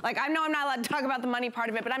shocked. Like, I know I'm not allowed to talk about the money part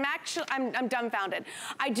of it, but I'm dumbfounded.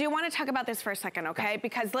 I do want to talk about this for a second, okay?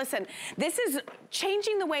 Because listen, this is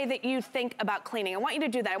changing the way that you think about cleaning. I want you to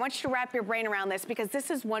do that. I want you to wrap your brain around this because this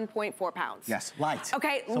is 1.4 pounds. Yes, light.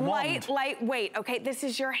 Okay, lightweight, okay? This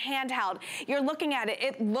is your handheld. You're looking at it.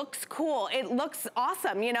 It looks cool. It looks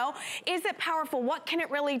awesome, you know? Is it powerful? What can it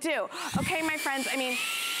really do? Okay, my friends, I mean...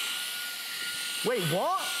 Wait,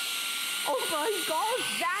 what? Oh my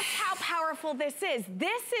gosh. That's how powerful this is.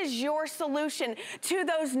 This is your solution to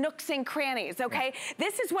those nooks and crannies, okay? Yeah.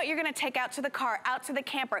 This is what you're gonna take out to the car, out to the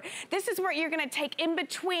camper. This is what you're gonna take in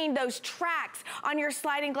between those tracks on your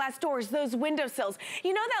sliding glass doors, those windowsills.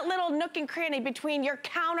 You know that little nook and cranny between your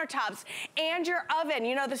countertops and your oven,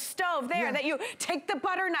 you know, the stove there that you take the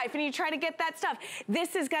butter knife and you try to get that stuff.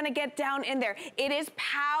 This is gonna get down in there. It is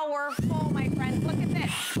powerful, my friends. Look at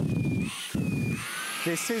this.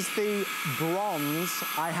 This is the bronze.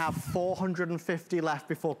 I have 450 left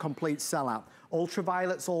before complete sellout.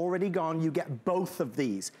 Ultraviolet's already gone. You get both of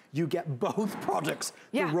these. You get both products,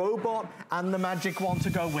 the robot and the magic wand to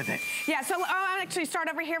go with it. Yeah, so I'll actually start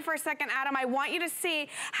over here for a second, Adam. I want you to see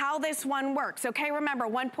how this one works, okay? Remember,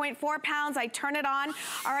 1.4 pounds, I turn it on.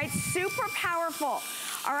 All right, super powerful.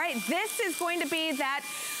 All right, this is going to be that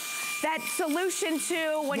solution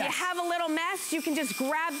to when you have a little mess, you can just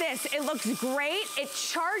grab this. It looks great. It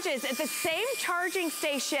charges at the same charging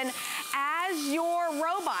station as your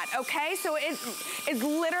robot, okay? So it is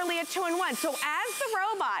literally a 2-in-1. So as the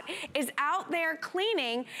robot is out there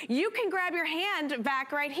cleaning, you can grab your hand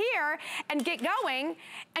back right here and get going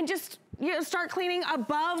and just, you know, start cleaning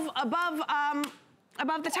above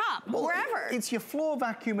the top, wherever. It's your floor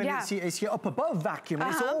vacuum and it's your up above vacuum.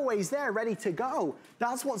 And it's always there, ready to go.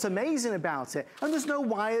 That's what's amazing about it. And there's no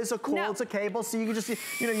wires or cords or cables, so you can just,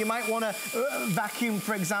 you know, you might want to vacuum,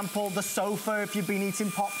 for example, the sofa if you've been eating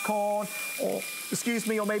popcorn, or, excuse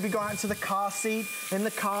me, or maybe go out to the car seat in the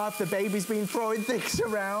car if the baby's been throwing things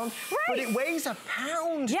around. Right. But it weighs a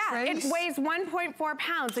pound, Trace. It weighs 1.4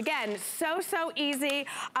 pounds. Again, so easy.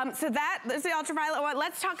 So that is the ultraviolet one.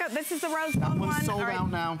 Let's talk about, this is the rose gold one. That one's sold out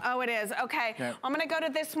now. Oh, it is. Okay. Yep. I'm going to go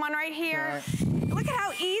to this one right here. Look at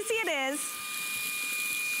how easy it is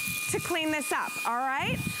to clean this up, all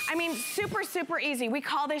right? I mean, super easy. We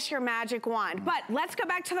call this your magic wand. But let's go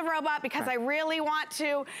back to the robot because I really want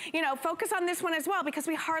to, you know, focus on this one as well because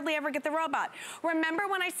we hardly ever get the robot. Remember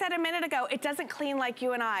when I said a minute ago, it doesn't clean like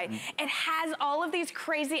you and I. It has all of these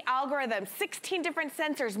crazy algorithms, 16 different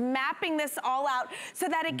sensors mapping this all out so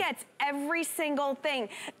that it gets every single thing.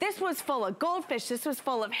 This was full of goldfish. This was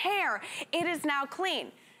full of hair. It is now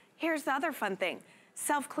clean. Here's the other fun thing.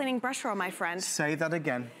 Self-cleaning brush roll, my friend. Say that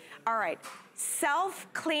again. All right,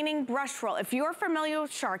 self-cleaning brush roll. If you're familiar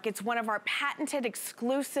with Shark, it's one of our patented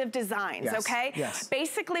exclusive designs, okay? Yes.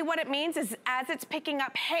 Basically what it means is as it's picking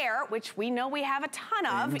up hair, which we know we have a ton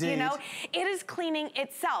of, you know, it is cleaning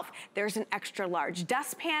itself. There's an extra large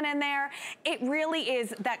dustpan in there. It really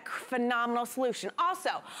is that phenomenal solution.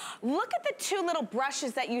 Also, look at the two little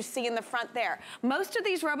brushes that you see in the front there. Most of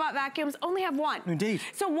these robot vacuums only have one. Indeed.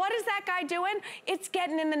 So what is that guy doing? It's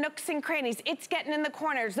getting in the nooks and crannies. It's getting in the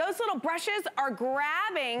corners. Those little brushes are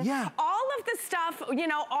grabbing all of the stuff, you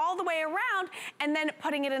know, all the way around and then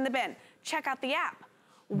putting it in the bin. Check out the app.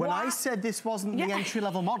 When I said this wasn't the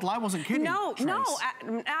entry-level model, I wasn't kidding. No,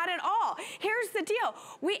 not at all. Here's the deal.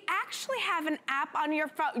 We actually have an app on your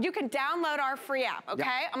phone. You can download our free app,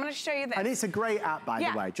 okay? I'm gonna show you this. And it's a great app, by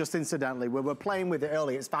the way, just incidentally. We were playing with it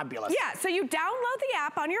earlier, it's fabulous. Yeah, so you download the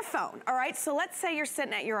app on your phone, all right? So let's say you're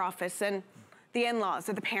sitting at your office and the in-laws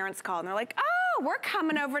or the parents call and they're like, oh, we're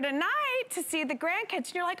coming over tonight to see the grandkids.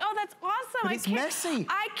 And you're like, oh, that's awesome. But it's messy.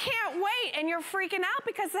 I can't wait. And you're freaking out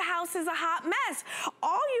because the house is a hot mess.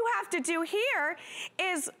 All you have to do here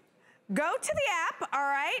is go to the app, all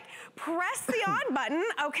right? Press the on button,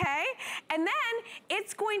 okay? And then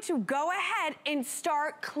it's going to go ahead and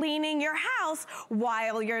start cleaning your house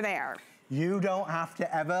while you're there. You don't have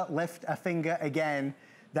to ever lift a finger again.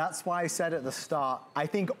 That's why I said at the start, I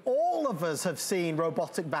think all of us have seen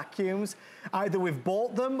robotic vacuums. Either we've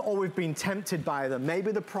bought them or we've been tempted by them.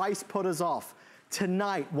 Maybe the price put us off.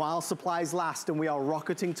 Tonight, while supplies last and we are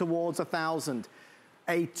rocketing towards 1,000,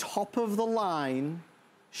 a top-of-the-line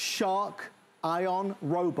Shark Ion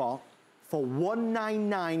robot for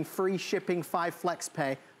 $199, free shipping, 5 flex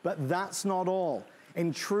pay, but that's not all.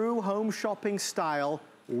 In true home shopping style,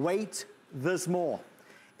 wait, there's more.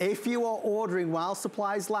 If you are ordering while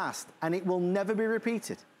supplies last, and it will never be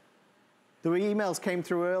repeated. The emails came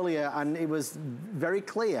through earlier and it was very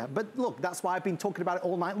clear, but look, that's why I've been talking about it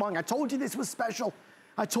all night long. I told you this was special.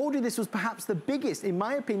 I told you this was perhaps the biggest, in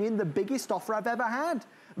my opinion, the biggest offer I've ever had.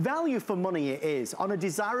 Value for money it is on a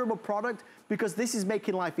desirable product, because this is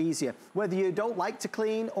making life easier. Whether you don't like to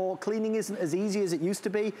clean or cleaning isn't as easy as it used to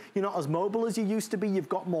be, you're not as mobile as you used to be, you've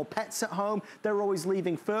got more pets at home, they're always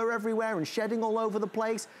leaving fur everywhere and shedding all over the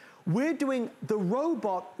place. We're doing the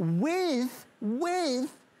robot with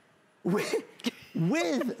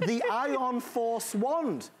the Ion Force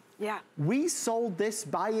wand. Yeah. We sold this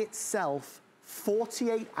by itself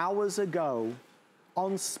 48 hours ago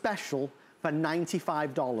on special for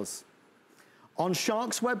 $95. On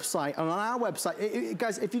Shark's website and on our website,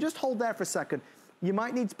 guys, if you just hold there for a second, you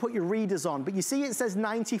might need to put your readers on, but you see it says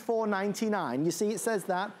 $94.99. You see it says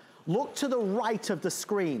that? Look to the right of the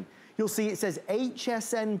screen. You'll see it says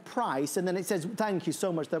HSN price, and then it says, thank you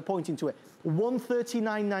so much, they're pointing to it,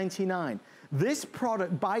 $139.99. This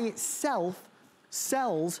product by itself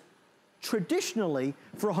sells traditionally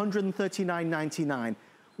for $139.99.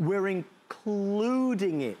 We're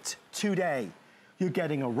including it today. You're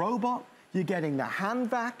getting a robot, you're getting the hand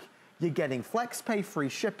vac, you're getting FlexPay free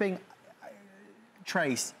shipping.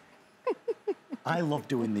 Trace, I love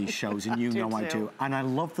doing these shows, and you know I do. And I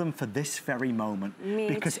love them for this very moment. Me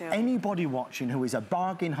because too. Anybody watching who is a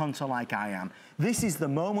bargain hunter like I am, this is the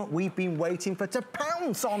moment we've been waiting for to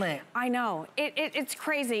pounce on it. I know. It's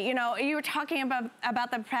crazy. You know, you were talking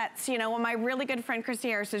about the pets. You know, when my really good friend Christy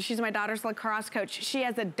Harris, she's my daughter's lacrosse coach, she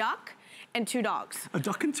has a duck and 2 dogs. A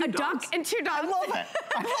duck and 2 dogs? A duck and 2 dogs. I love it.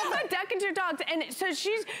 I love it. A duck and 2 dogs. And so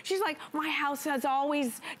she's like, my house has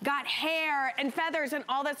always got hair and feathers and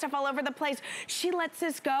all that stuff all over the place. She lets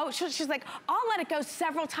this go. She's like, I'll let it go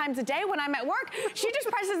several times a day when I'm at work. She just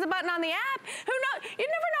presses the button on the app. Who knows? You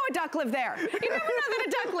never know a duck lived there. You never know that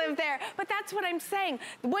a duck lived there. But that's what I'm saying.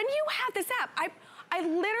 When you have this app, I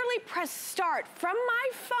literally press start from my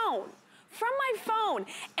phone,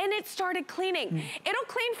 and it started cleaning. It'll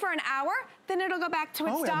clean for an hour, then it'll go back to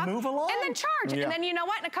its dock, move along. and then charge. Yeah. And then you know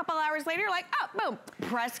what? In a couple hours later, you're like, oh, boom,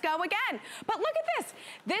 press go again. But look at this.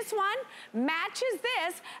 This one matches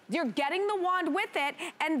this. You're getting the wand with it,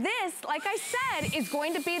 and this, like I said, is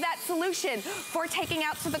going to be that solution for taking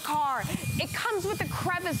out to the car. It comes with a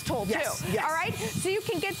crevice tool, too. Yes. All right? So you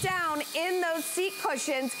can get down in those seat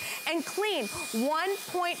cushions and clean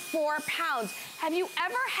 1.4 pounds. Have you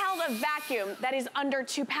ever held a vacuum that is under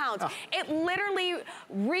 2 pounds? Oh. It literally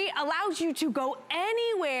allows you to go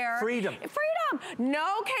anywhere. Freedom. Freedom.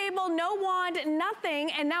 No cable, no wand,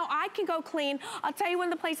 nothing. And now I can go clean. I'll tell you one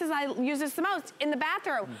of the places I use this the most, in the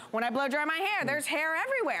bathroom. When I blow dry my hair, there's hair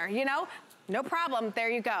everywhere, you know? No problem, there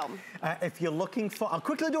you go. If you're looking for, I'll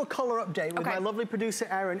quickly do a color update with my lovely producer,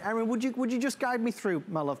 Erin. Erin, would you just guide me through,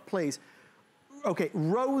 my love, please? Okay,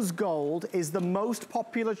 rose gold is the most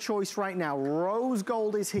popular choice right now. Rose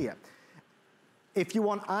gold is here. If you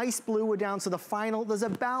want ice blue, we're down to the final. There's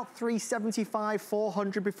about 375,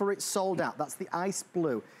 400 before it's sold out. That's the ice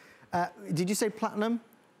blue. Did you say platinum?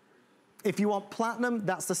 If you want platinum,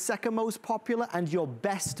 that's the second most popular and your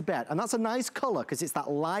best bet. And that's a nice color because it's that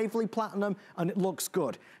lively platinum and it looks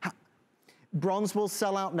good. Bronze will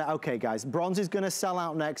sell out now. Okay, guys, bronze is gonna sell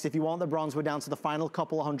out next. If you want the bronze, we're down to the final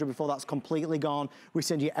couple of hundred before that's completely gone. We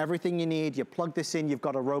send you everything you need. You plug this in, you've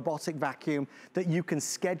got a robotic vacuum that you can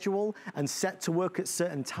schedule and set to work at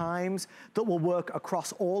certain times that will work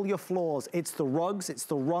across all your floors. It's the rugs, it's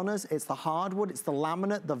the runners, it's the hardwood, it's the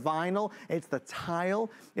laminate, the vinyl, it's the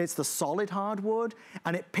tile, it's the solid hardwood,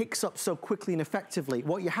 and it picks up so quickly and effectively.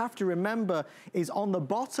 What you have to remember is on the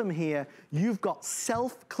bottom here, you've got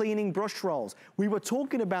self-cleaning brush rolls. We were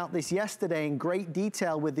talking about this yesterday in great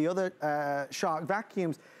detail with the other Shark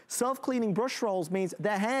vacuums. Self-cleaning brush rolls means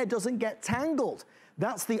their hair doesn't get tangled.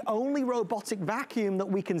 That's the only robotic vacuum that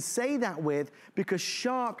we can say that with because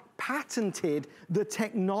Shark patented the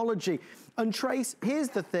technology. And Trace, here's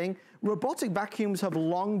the thing. Robotic vacuums have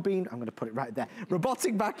long been, I'm gonna put it right there.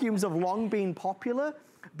 Robotic vacuums have long been popular,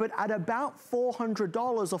 but at about $400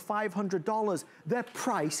 or $500, they're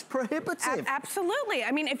price prohibitive. Absolutely.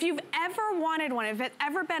 I mean, if you've ever wanted one, if it's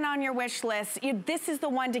ever been on your wish list, this is the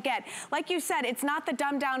one to get. Like you said, it's not the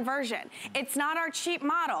dumbed down version. It's not our cheap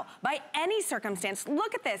model by any circumstance.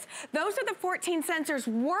 Look at this. Those are the 14 sensors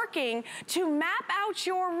working to map out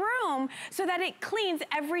your room so that it cleans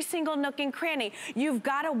every single nook and cranny. You've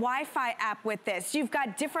got a Wi-Fi app with this. You've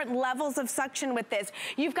got different levels of suction with this.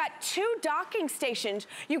 You've got 2 docking stations.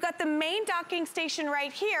 You've got the main docking station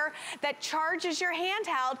right here that charges your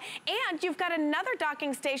handheld, and you've got another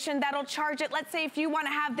docking station that'll charge it. Let's say if you want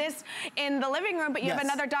to have this in the living room, but you have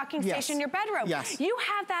another docking station in your bedroom. You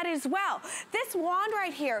have that as well. This wand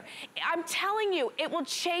right here, I'm telling you, it will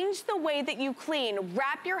change the way that you clean.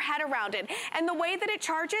 Wrap your head around it. And the way that it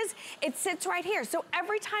charges, it sits right here. So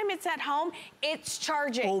every time it's at home, it's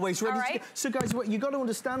charging. Always ready. Right? So guys, you got to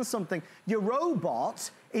understand something. Your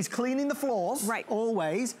robot is cleaning the floors. Right.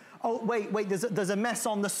 Always. Oh, wait, there's a mess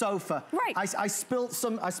on the sofa. Right. I spilt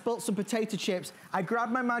some potato chips. I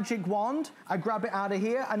grab my magic wand, I grab it out of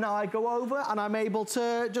here, and now I go over and I'm able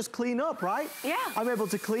to just clean up, right? Yeah. I'm able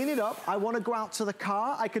to clean it up. I want to go out to the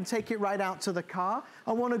car. I can take it right out to the car.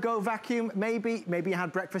 I want to go vacuum. Maybe you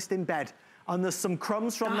had breakfast in bed and there's some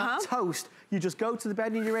crumbs from that toast. You just go to the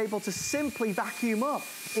bed and you're able to simply vacuum up.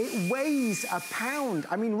 It weighs a pound.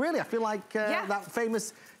 I mean, really, I feel like that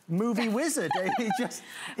famous movie wizard. It's genius.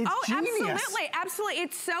 Absolutely.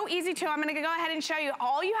 It's so easy to. I'm going to go ahead and show you.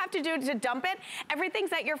 All you have to do to dump it,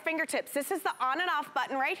 everything's at your fingertips. This is the on and off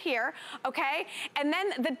button right here, okay? And then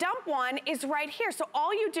the dump one is right here. So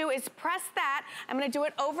all you do is press that. I'm going to do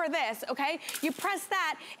it over this, okay? You press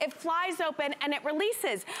that, it flies open and it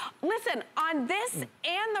releases. Listen, on this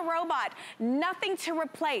and the robot, nothing to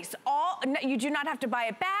replace. You do not have to buy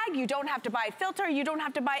a bag. You don't have to buy a filter. You don't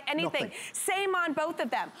have to buy anything. Nothing. Same on both of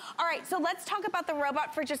them. All right, so let's talk about the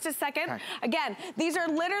robot for just a second. Okay. Again, these are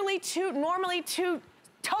literally normally two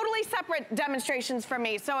totally separate demonstrations for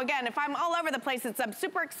me. So again, if I'm all over the place, I'm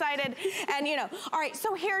super excited. And all right,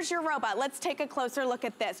 so here's your robot. Let's take a closer look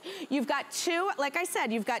at this. You've got 2, like I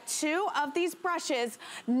said, you've got 2 of these brushes.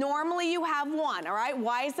 Normally you have 1, all right?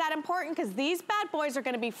 Why is that important? Because these bad boys are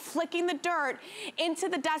gonna be flicking the dirt into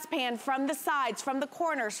the dustpan from the sides, from the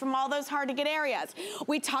corners, from all those hard to get areas.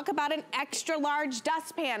 We talk about an extra large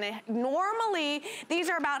dustpan. Normally, these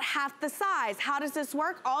are about half the size. How does this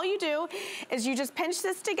work? All you do is you just pinch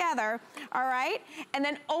this together, all right? And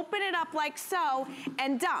then open it up like so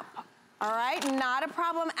and dump. All right, not a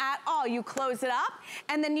problem at all. You close it up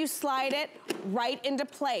and then you slide it right into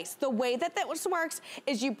place. The way that works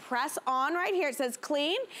is you press on right here. It says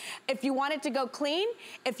clean. If you want it to go clean,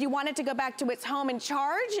 if you want it to go back to its home and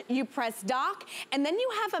charge, you press dock, and then you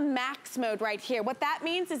have a max mode right here. What that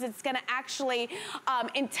means is it's gonna actually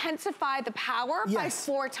intensify the power by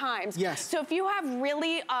 4 times. Yes. So if you have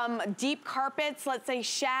really deep carpets, let's say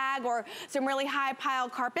shag or some really high pile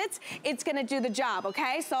carpets, it's gonna do the job,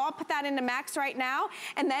 okay? So I'll put that into max right now,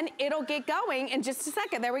 and then it'll get going in just a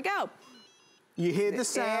second. There we go. You hear the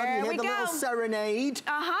sound, you hear the little serenade.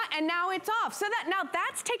 And now it's off. So now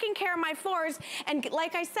that's taking care of my floors. And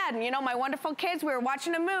like I said, my wonderful kids, we were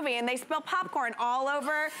watching a movie and they spilled popcorn all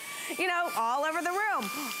over, all over the room.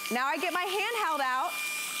 Now I get my handheld out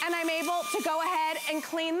and I'm able to go ahead and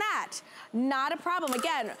clean that. Not a problem.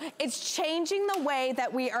 Again, it's changing the way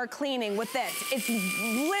that we are cleaning with this. It's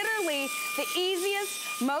literally the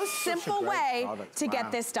easiest, most simple way to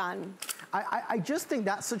get this done. I just think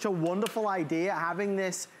that's such a wonderful idea, having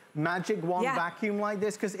this magic wand vacuum like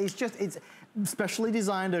this, because it's specially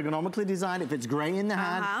designed, ergonomically designed. If it's great in the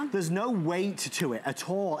hand, there's no weight to it at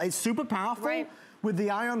all. It's super powerful. With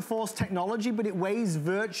the Ion Force technology, but it weighs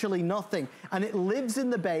virtually nothing. And it lives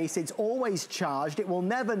in the base, it's always charged, it will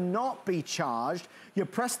never not be charged. You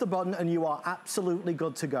press the button and you are absolutely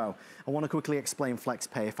good to go. I wanna quickly explain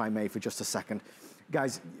FlexPay, if I may, for just a second.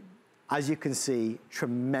 Guys, as you can see,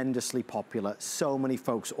 tremendously popular. So many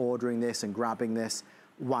folks ordering this and grabbing this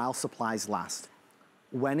while supplies last.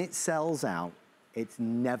 When it sells out, it's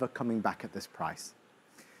never coming back at this price.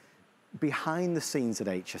 Behind the scenes at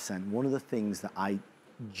HSN, one of the things that I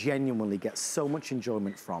genuinely get so much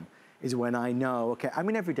enjoyment from is when I know, okay, I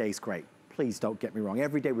mean, every day is great. Please don't get me wrong.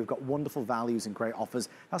 Every day we've got wonderful values and great offers.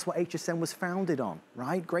 That's what HSN was founded on,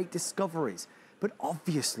 right? Great discoveries. But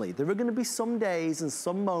obviously, there are gonna be some days and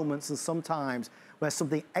some moments and some times where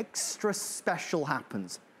something extra special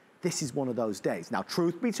happens. This is one of those days. Now,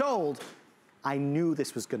 truth be told, I knew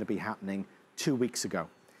this was gonna be happening 2 weeks ago.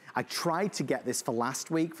 I tried to get this for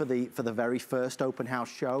last week for the very first open house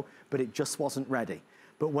show, but it just wasn't ready.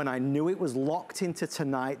 But when I knew it was locked into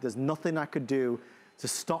tonight, there's nothing I could do to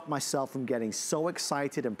stop myself from getting so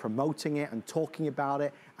excited and promoting it and talking about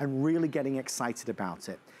it and really getting excited about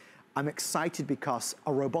it. I'm excited because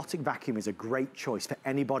a robotic vacuum is a great choice for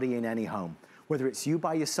anybody in any home. Whether it's you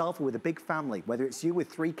by yourself or with a big family, whether it's you with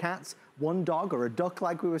 3 cats, 1 dog, or a duck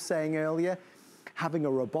like we were saying earlier, having a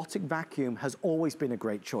robotic vacuum has always been a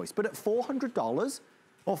great choice. But at $400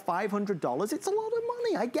 or $500, it's a lot of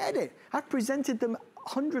money, I get it. I've presented them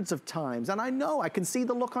hundreds of times, and I know, I can see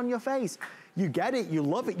the look on your face. You get it, you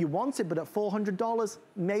love it, you want it, but at $400,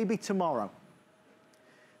 maybe tomorrow.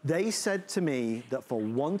 They said to me that for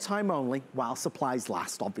one time only, while supplies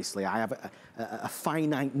last, obviously, I have a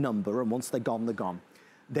finite number, and once they're gone, they're gone.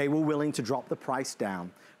 They were willing to drop the price down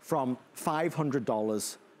from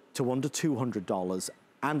 $500 to under $200,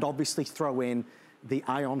 and obviously throw in the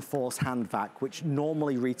Ion Force hand vac, which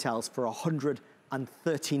normally retails for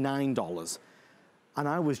 $139. And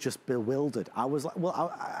I was just bewildered. I was like,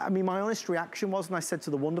 well, I mean, my honest reaction was, and I said to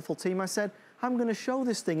the wonderful team, I said, I'm gonna show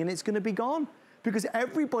this thing and it's gonna be gone. Because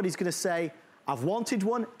everybody's gonna say, I've wanted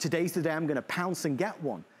one, today's the day I'm gonna pounce and get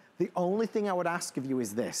one. The only thing I would ask of you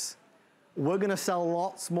is this. We're gonna sell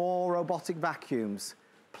lots more robotic vacuums.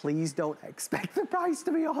 Please don't expect the price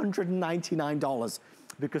to be $199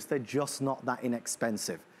 because they're just not that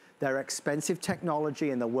inexpensive. They're expensive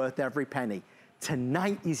technology and they're worth every penny.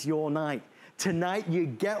 Tonight is your night. Tonight you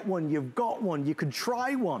get one, you've got one, you can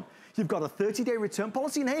try one. You've got a 30-day return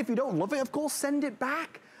policy, and hey, if you don't love it, of course, send it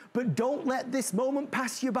back. But don't let this moment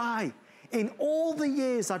pass you by. In all the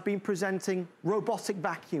years I've been presenting robotic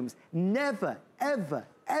vacuums, never, ever,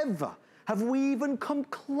 ever have we even come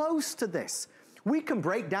close to this. We can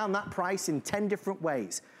break down that price in 10 different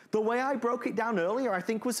ways. The way I broke it down earlier, I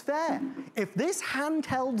think was fair. If this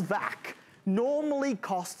handheld vac normally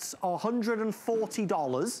costs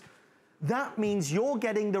 $140, that means you're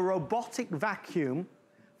getting the robotic vacuum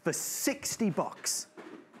for 60 bucks.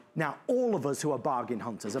 Now, all of us who are bargain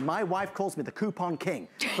hunters, and my wife calls me the coupon king,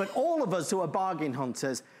 but all of us who are bargain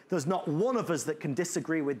hunters, there's not one of us that can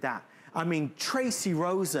disagree with that. I mean, Tracy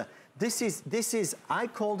Rosa, this is, I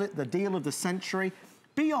called it the deal of the century.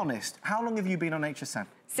 Be honest, how long have you been on HSN?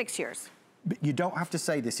 6 years. But you don't have to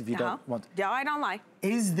say this if you don't want. No, I don't lie.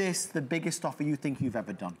 Is this the biggest offer you think you've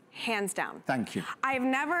ever done? Hands down. Thank you. I've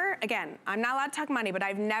never, again, I'm not allowed to talk money, but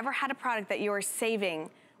I've never had a product that you are saving,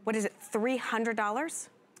 what is it, $300?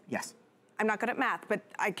 Yes. I'm not good at math, but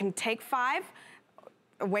I can take 5,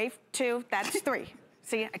 away 2, that's 3.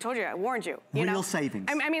 See, I told you, I warned you. Real savings.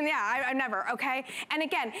 I mean, yeah, I never, okay? And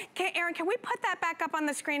again, Aaron, can we put that back up on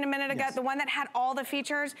the screen a minute ago? Yes. The one that had all the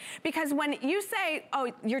features? Because when you say,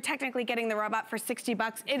 oh, you're technically getting the robot for 60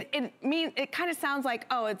 bucks, it kind of sounds like,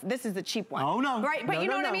 oh, this is the cheap one. Oh, no. Right, but no, you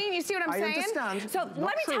know no, what I mean? You see what I'm saying? I understand. So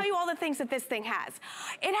let me tell you all the things that this thing has.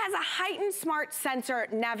 It has a heightened smart sensor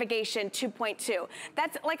navigation 2.2.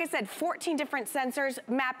 That's, like I said, 14 different sensors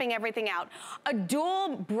mapping everything out. A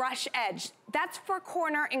dual brush edge. That's for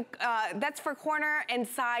corner and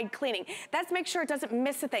side cleaning. That's make sure it doesn't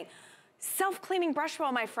miss a thing. Self-cleaning brush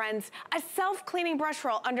roll, my friends. A self-cleaning brush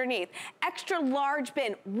roll underneath. Extra large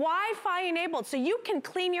bin, Wi-Fi enabled, so you can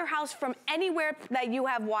clean your house from anywhere that you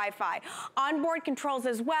have Wi-Fi. Onboard controls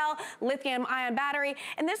as well, lithium-ion battery,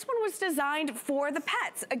 and this one was designed for the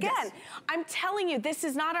pets. Again, yes. I'm telling you, this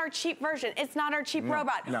is not our cheap version. It's not our cheap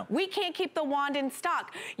robot. No. We can't keep the wand in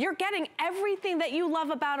stock. You're getting everything that you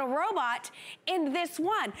love about a robot in this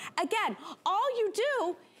one. Again, all you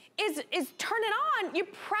do is turn it on, you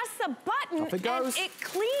press a button and it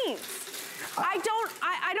cleans. I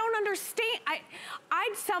don't understand.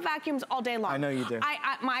 I sell vacuums all day long. I know you do.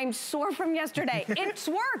 I'm sore from yesterday. It's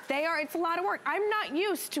work. It's a lot of work. I'm not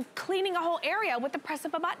used to cleaning a whole area with the press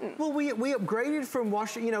of a button. Well, we upgraded from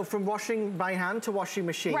washing by hand to washing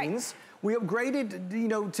machines. Right. We upgraded,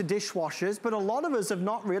 to dishwashers, but a lot of us have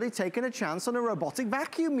not really taken a chance on a robotic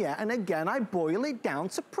vacuum yet. And again, I boil it down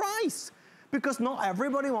to price. Because not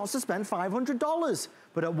everybody wants to spend $500.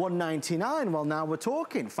 But at $199, well, now we're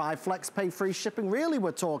talking. 5 flex pay free shipping, really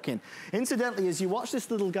we're talking. Incidentally, as you watch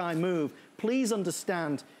this little guy move, please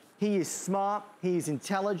understand, he is smart, he is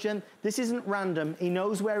intelligent. This isn't random. He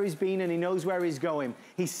knows where he's been and he knows where he's going.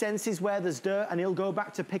 He senses where there's dirt and he'll go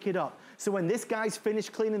back to pick it up. So when this guy's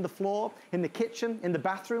finished cleaning the floor, in the kitchen, in the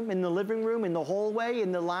bathroom, in the living room, in the hallway,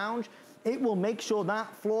 in the lounge, it will make sure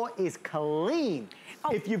that floor is clean.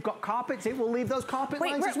 Oh. If you've got carpets, it will leave those carpet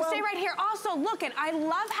lines as well. Stay right here. Also, look, and I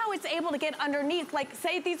love how it's able to get underneath. Like,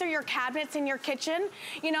 say these are your cabinets in your kitchen.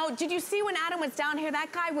 You know, did you see when Adam was down here,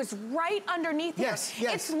 that guy was right underneath here. Yes,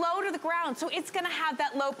 yes. It's low to the ground, so it's gonna have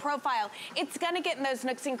that low profile. It's gonna get in those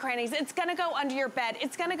nooks and crannies. It's gonna go under your bed.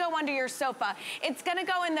 It's gonna go under your sofa. It's gonna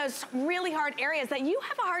go in those really hard areas that you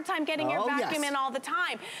have a hard time getting your vacuum in all the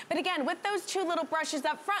time. But again, with those two little brushes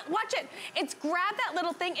up front, watch it. It's grabbed that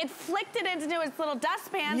little thing, it flicked it into its little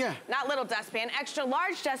dustpan. Yeah. Not little dustpan, extra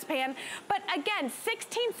large dustpan. But again,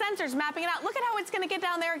 16 sensors mapping it out. Look at how it's gonna get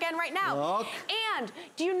down there again right now. Look. And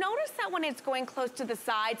do you notice that when it's going close to the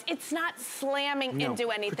sides, it's not slamming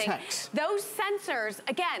into anything? Protects. Those sensors,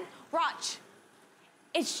 again, watch.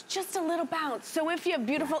 It's just a little bounce. So if you have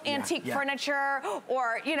beautiful antique furniture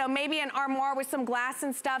or, you know, maybe an armoire with some glass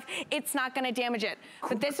and stuff, it's not gonna damage it.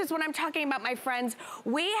 But this is what I'm talking about, my friends.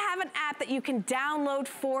 We have an app that you can download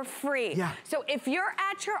for free. Yeah. So if you're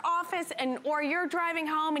at your office or you're driving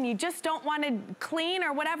home and you just don't want to clean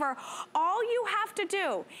or whatever, all you have to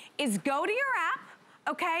do is go to your app,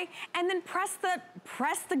 okay? And then press the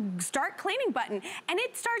start cleaning button and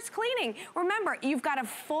it starts cleaning. Remember, you've got a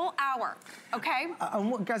full hour, okay?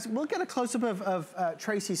 Guys, we'll get a close-up of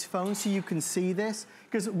Tracy's phone so you can see this.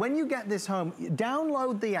 Because when you get this home,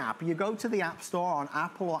 download the app. You go to the App Store on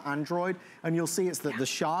Apple or Android and you'll see it's the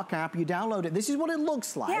Shark app. You download it. This is what it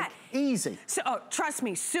looks like. Yeah. Easy. So, trust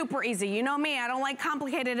me, super easy. You know me, I don't like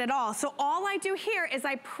complicated at all. So all I do here is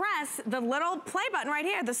I press the little play button right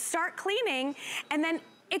here, the start cleaning, and then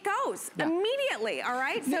it goes immediately, all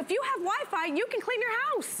right? So if you have Wi-Fi, you can clean your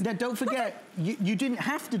house. Now, don't forget, you didn't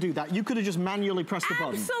have to do that. You could have just manually pressed the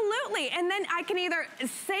button. Absolutely, and then I can either,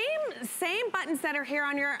 same buttons that are here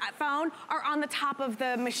on your phone are on the top of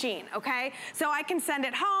the machine, okay? So I can send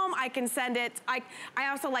it home, I can send it, I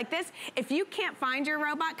also like this. If you can't find your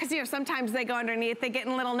robot, because you know, sometimes they go underneath, they get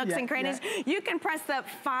in little nooks and crannies, you can press the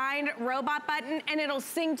Find Robot button and it'll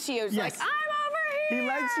sing to you. It's like, I'm over here. He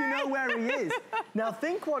lets you know where he is. Now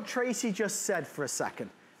think what Tracy just said for a second.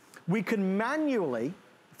 We can manually,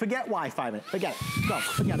 forget Wi-Fi a minute, forget it, go,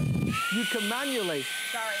 forget it. You can manually,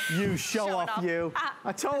 you show off you.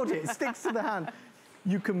 I told you, it sticks to the hand.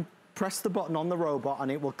 You can press the button on the robot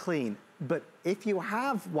and it will clean. But if you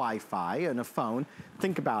have Wi-Fi and a phone,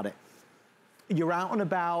 think about it. You're out and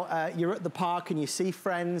about, you're at the park and you see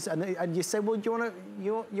friends and you say, well, do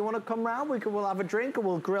you want to come round? We'll have a drink or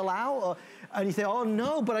we'll grill out. And you say, oh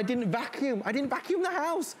no, but I didn't vacuum. I didn't vacuum the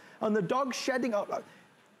house. And the dog's shedding.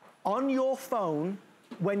 On your phone,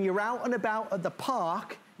 when you're out and about at the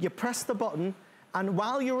park, you press the button and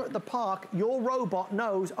while you're at the park, your robot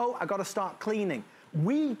knows, oh, I got to start cleaning.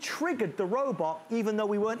 We triggered the robot even though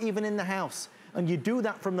we weren't even in the house. And you do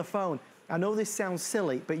that from the phone. I know this sounds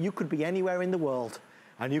silly, but you could be anywhere in the world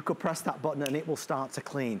and you could press that button and it will start to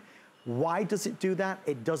clean. Why does it do that?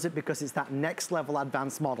 It does it because it's that next level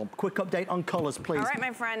advanced model. Quick update on colors, please. All right,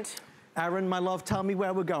 my friend. Erin, my love, tell me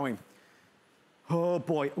where we're going. Oh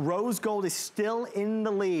boy, rose gold is still in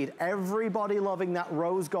the lead. Everybody loving that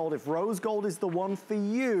rose gold. If rose gold is the one for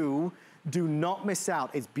you, do not miss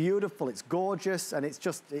out. It's beautiful, it's gorgeous, and it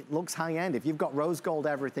looks high-end. If you've got rose gold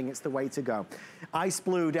everything, it's the way to go. Ice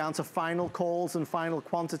blue down to final calls and final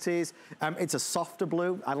quantities. It's a softer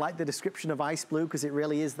blue. I like the description of ice blue because it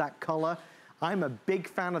really is that color. I'm a big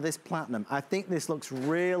fan of this platinum. I think this looks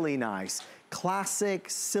really nice. Classic,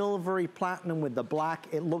 silvery platinum with the black.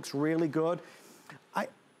 It looks really good.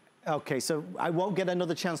 Okay, so I won't get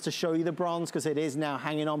another chance to show you the bronze because it is now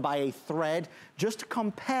hanging on by a thread. Just to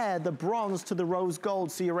compare the bronze to the rose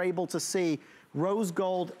gold so you're able to see rose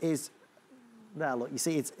gold is, there look, you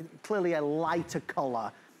see it's clearly a lighter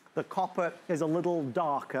color. The copper is a little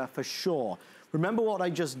darker for sure. Remember what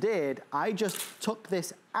I just did? I just took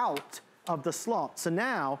this out of the slot. So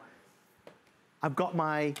now I've got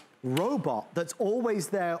my robot that's always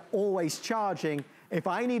there, always charging. If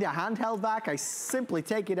I need a handheld vac, I simply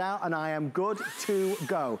take it out and I am good to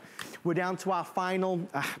go. We're down to our final,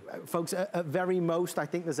 folks, at very most, I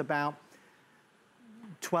think there's about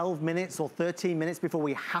 12 minutes or 13 minutes before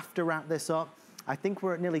we have to wrap this up. I think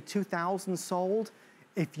we're at nearly 2,000 sold.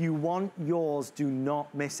 If you want yours, do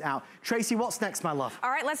not miss out. Tracy, what's next, my love? All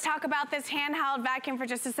right, let's talk about this handheld vacuum for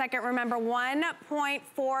just a second. Remember,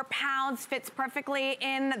 1.4 pounds fits perfectly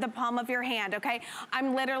in the palm of your hand, okay?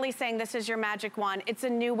 I'm literally saying this is your magic wand. It's a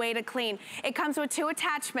new way to clean. It comes with 2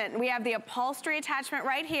 attachments. We have the upholstery attachment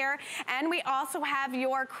right here, and we also have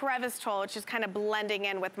your crevice tool, which is kind of blending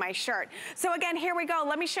in with my shirt. So again, here we go.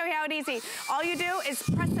 Let me show you how it's easy. All you do is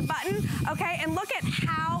press the button, okay? And look at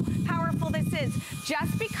how powerful this is,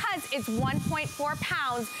 just because it's 1.4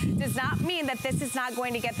 pounds does not mean that this is not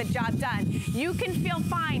going to get the job done. You can feel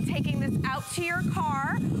fine taking this out to your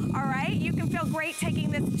car, all right? You can feel great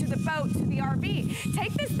taking this to the boat, to the RV.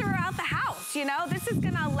 Take this throughout the house, you know? This is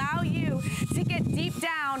gonna allow you to get deep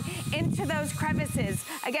down into those crevices.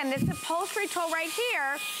 Again, this upholstery tool right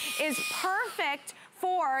here is perfect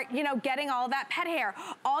for, you know, getting all that pet hair.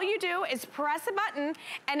 All you do is press a button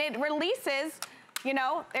and it releases, you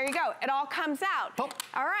know, there you go. It all comes out. Oh.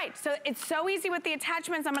 All right, so it's so easy with the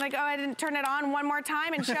attachments. I'm gonna go ahead and turn it on one more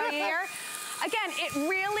time and show you here. Again,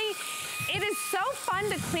 it is so fun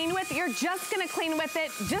to clean with. You're just gonna clean with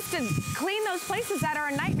it just to clean those places that are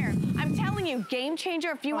a nightmare. I'm telling you, game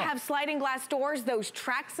changer. If you have sliding glass doors, those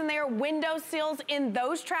tracks in there, window sills in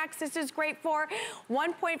those tracks, this is great for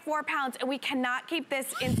 1.4 pounds, and we cannot keep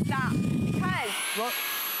this in stock because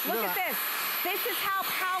look at this. This is how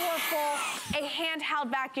powerful a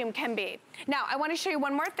handheld vacuum can be. Now, I want to show you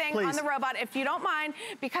one more thing on the robot, if you don't mind,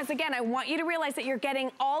 because again, I want you to realize that you're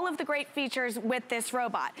getting all of the great features with this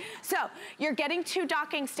robot. So, you're getting 2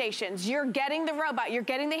 docking stations, you're getting the robot, you're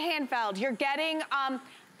getting the handheld, you're getting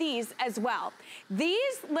these as well.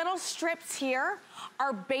 These little strips here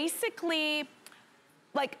are basically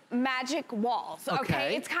like magic walls,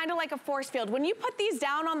 okay? It's kind of like a force field. When you put these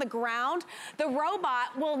down on the ground, the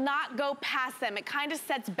robot will not go past them. It kind of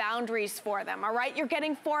sets boundaries for them, all right? You're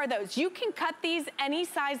getting 4 of those. You can cut these any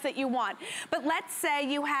size that you want. But let's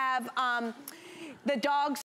say you have the dog's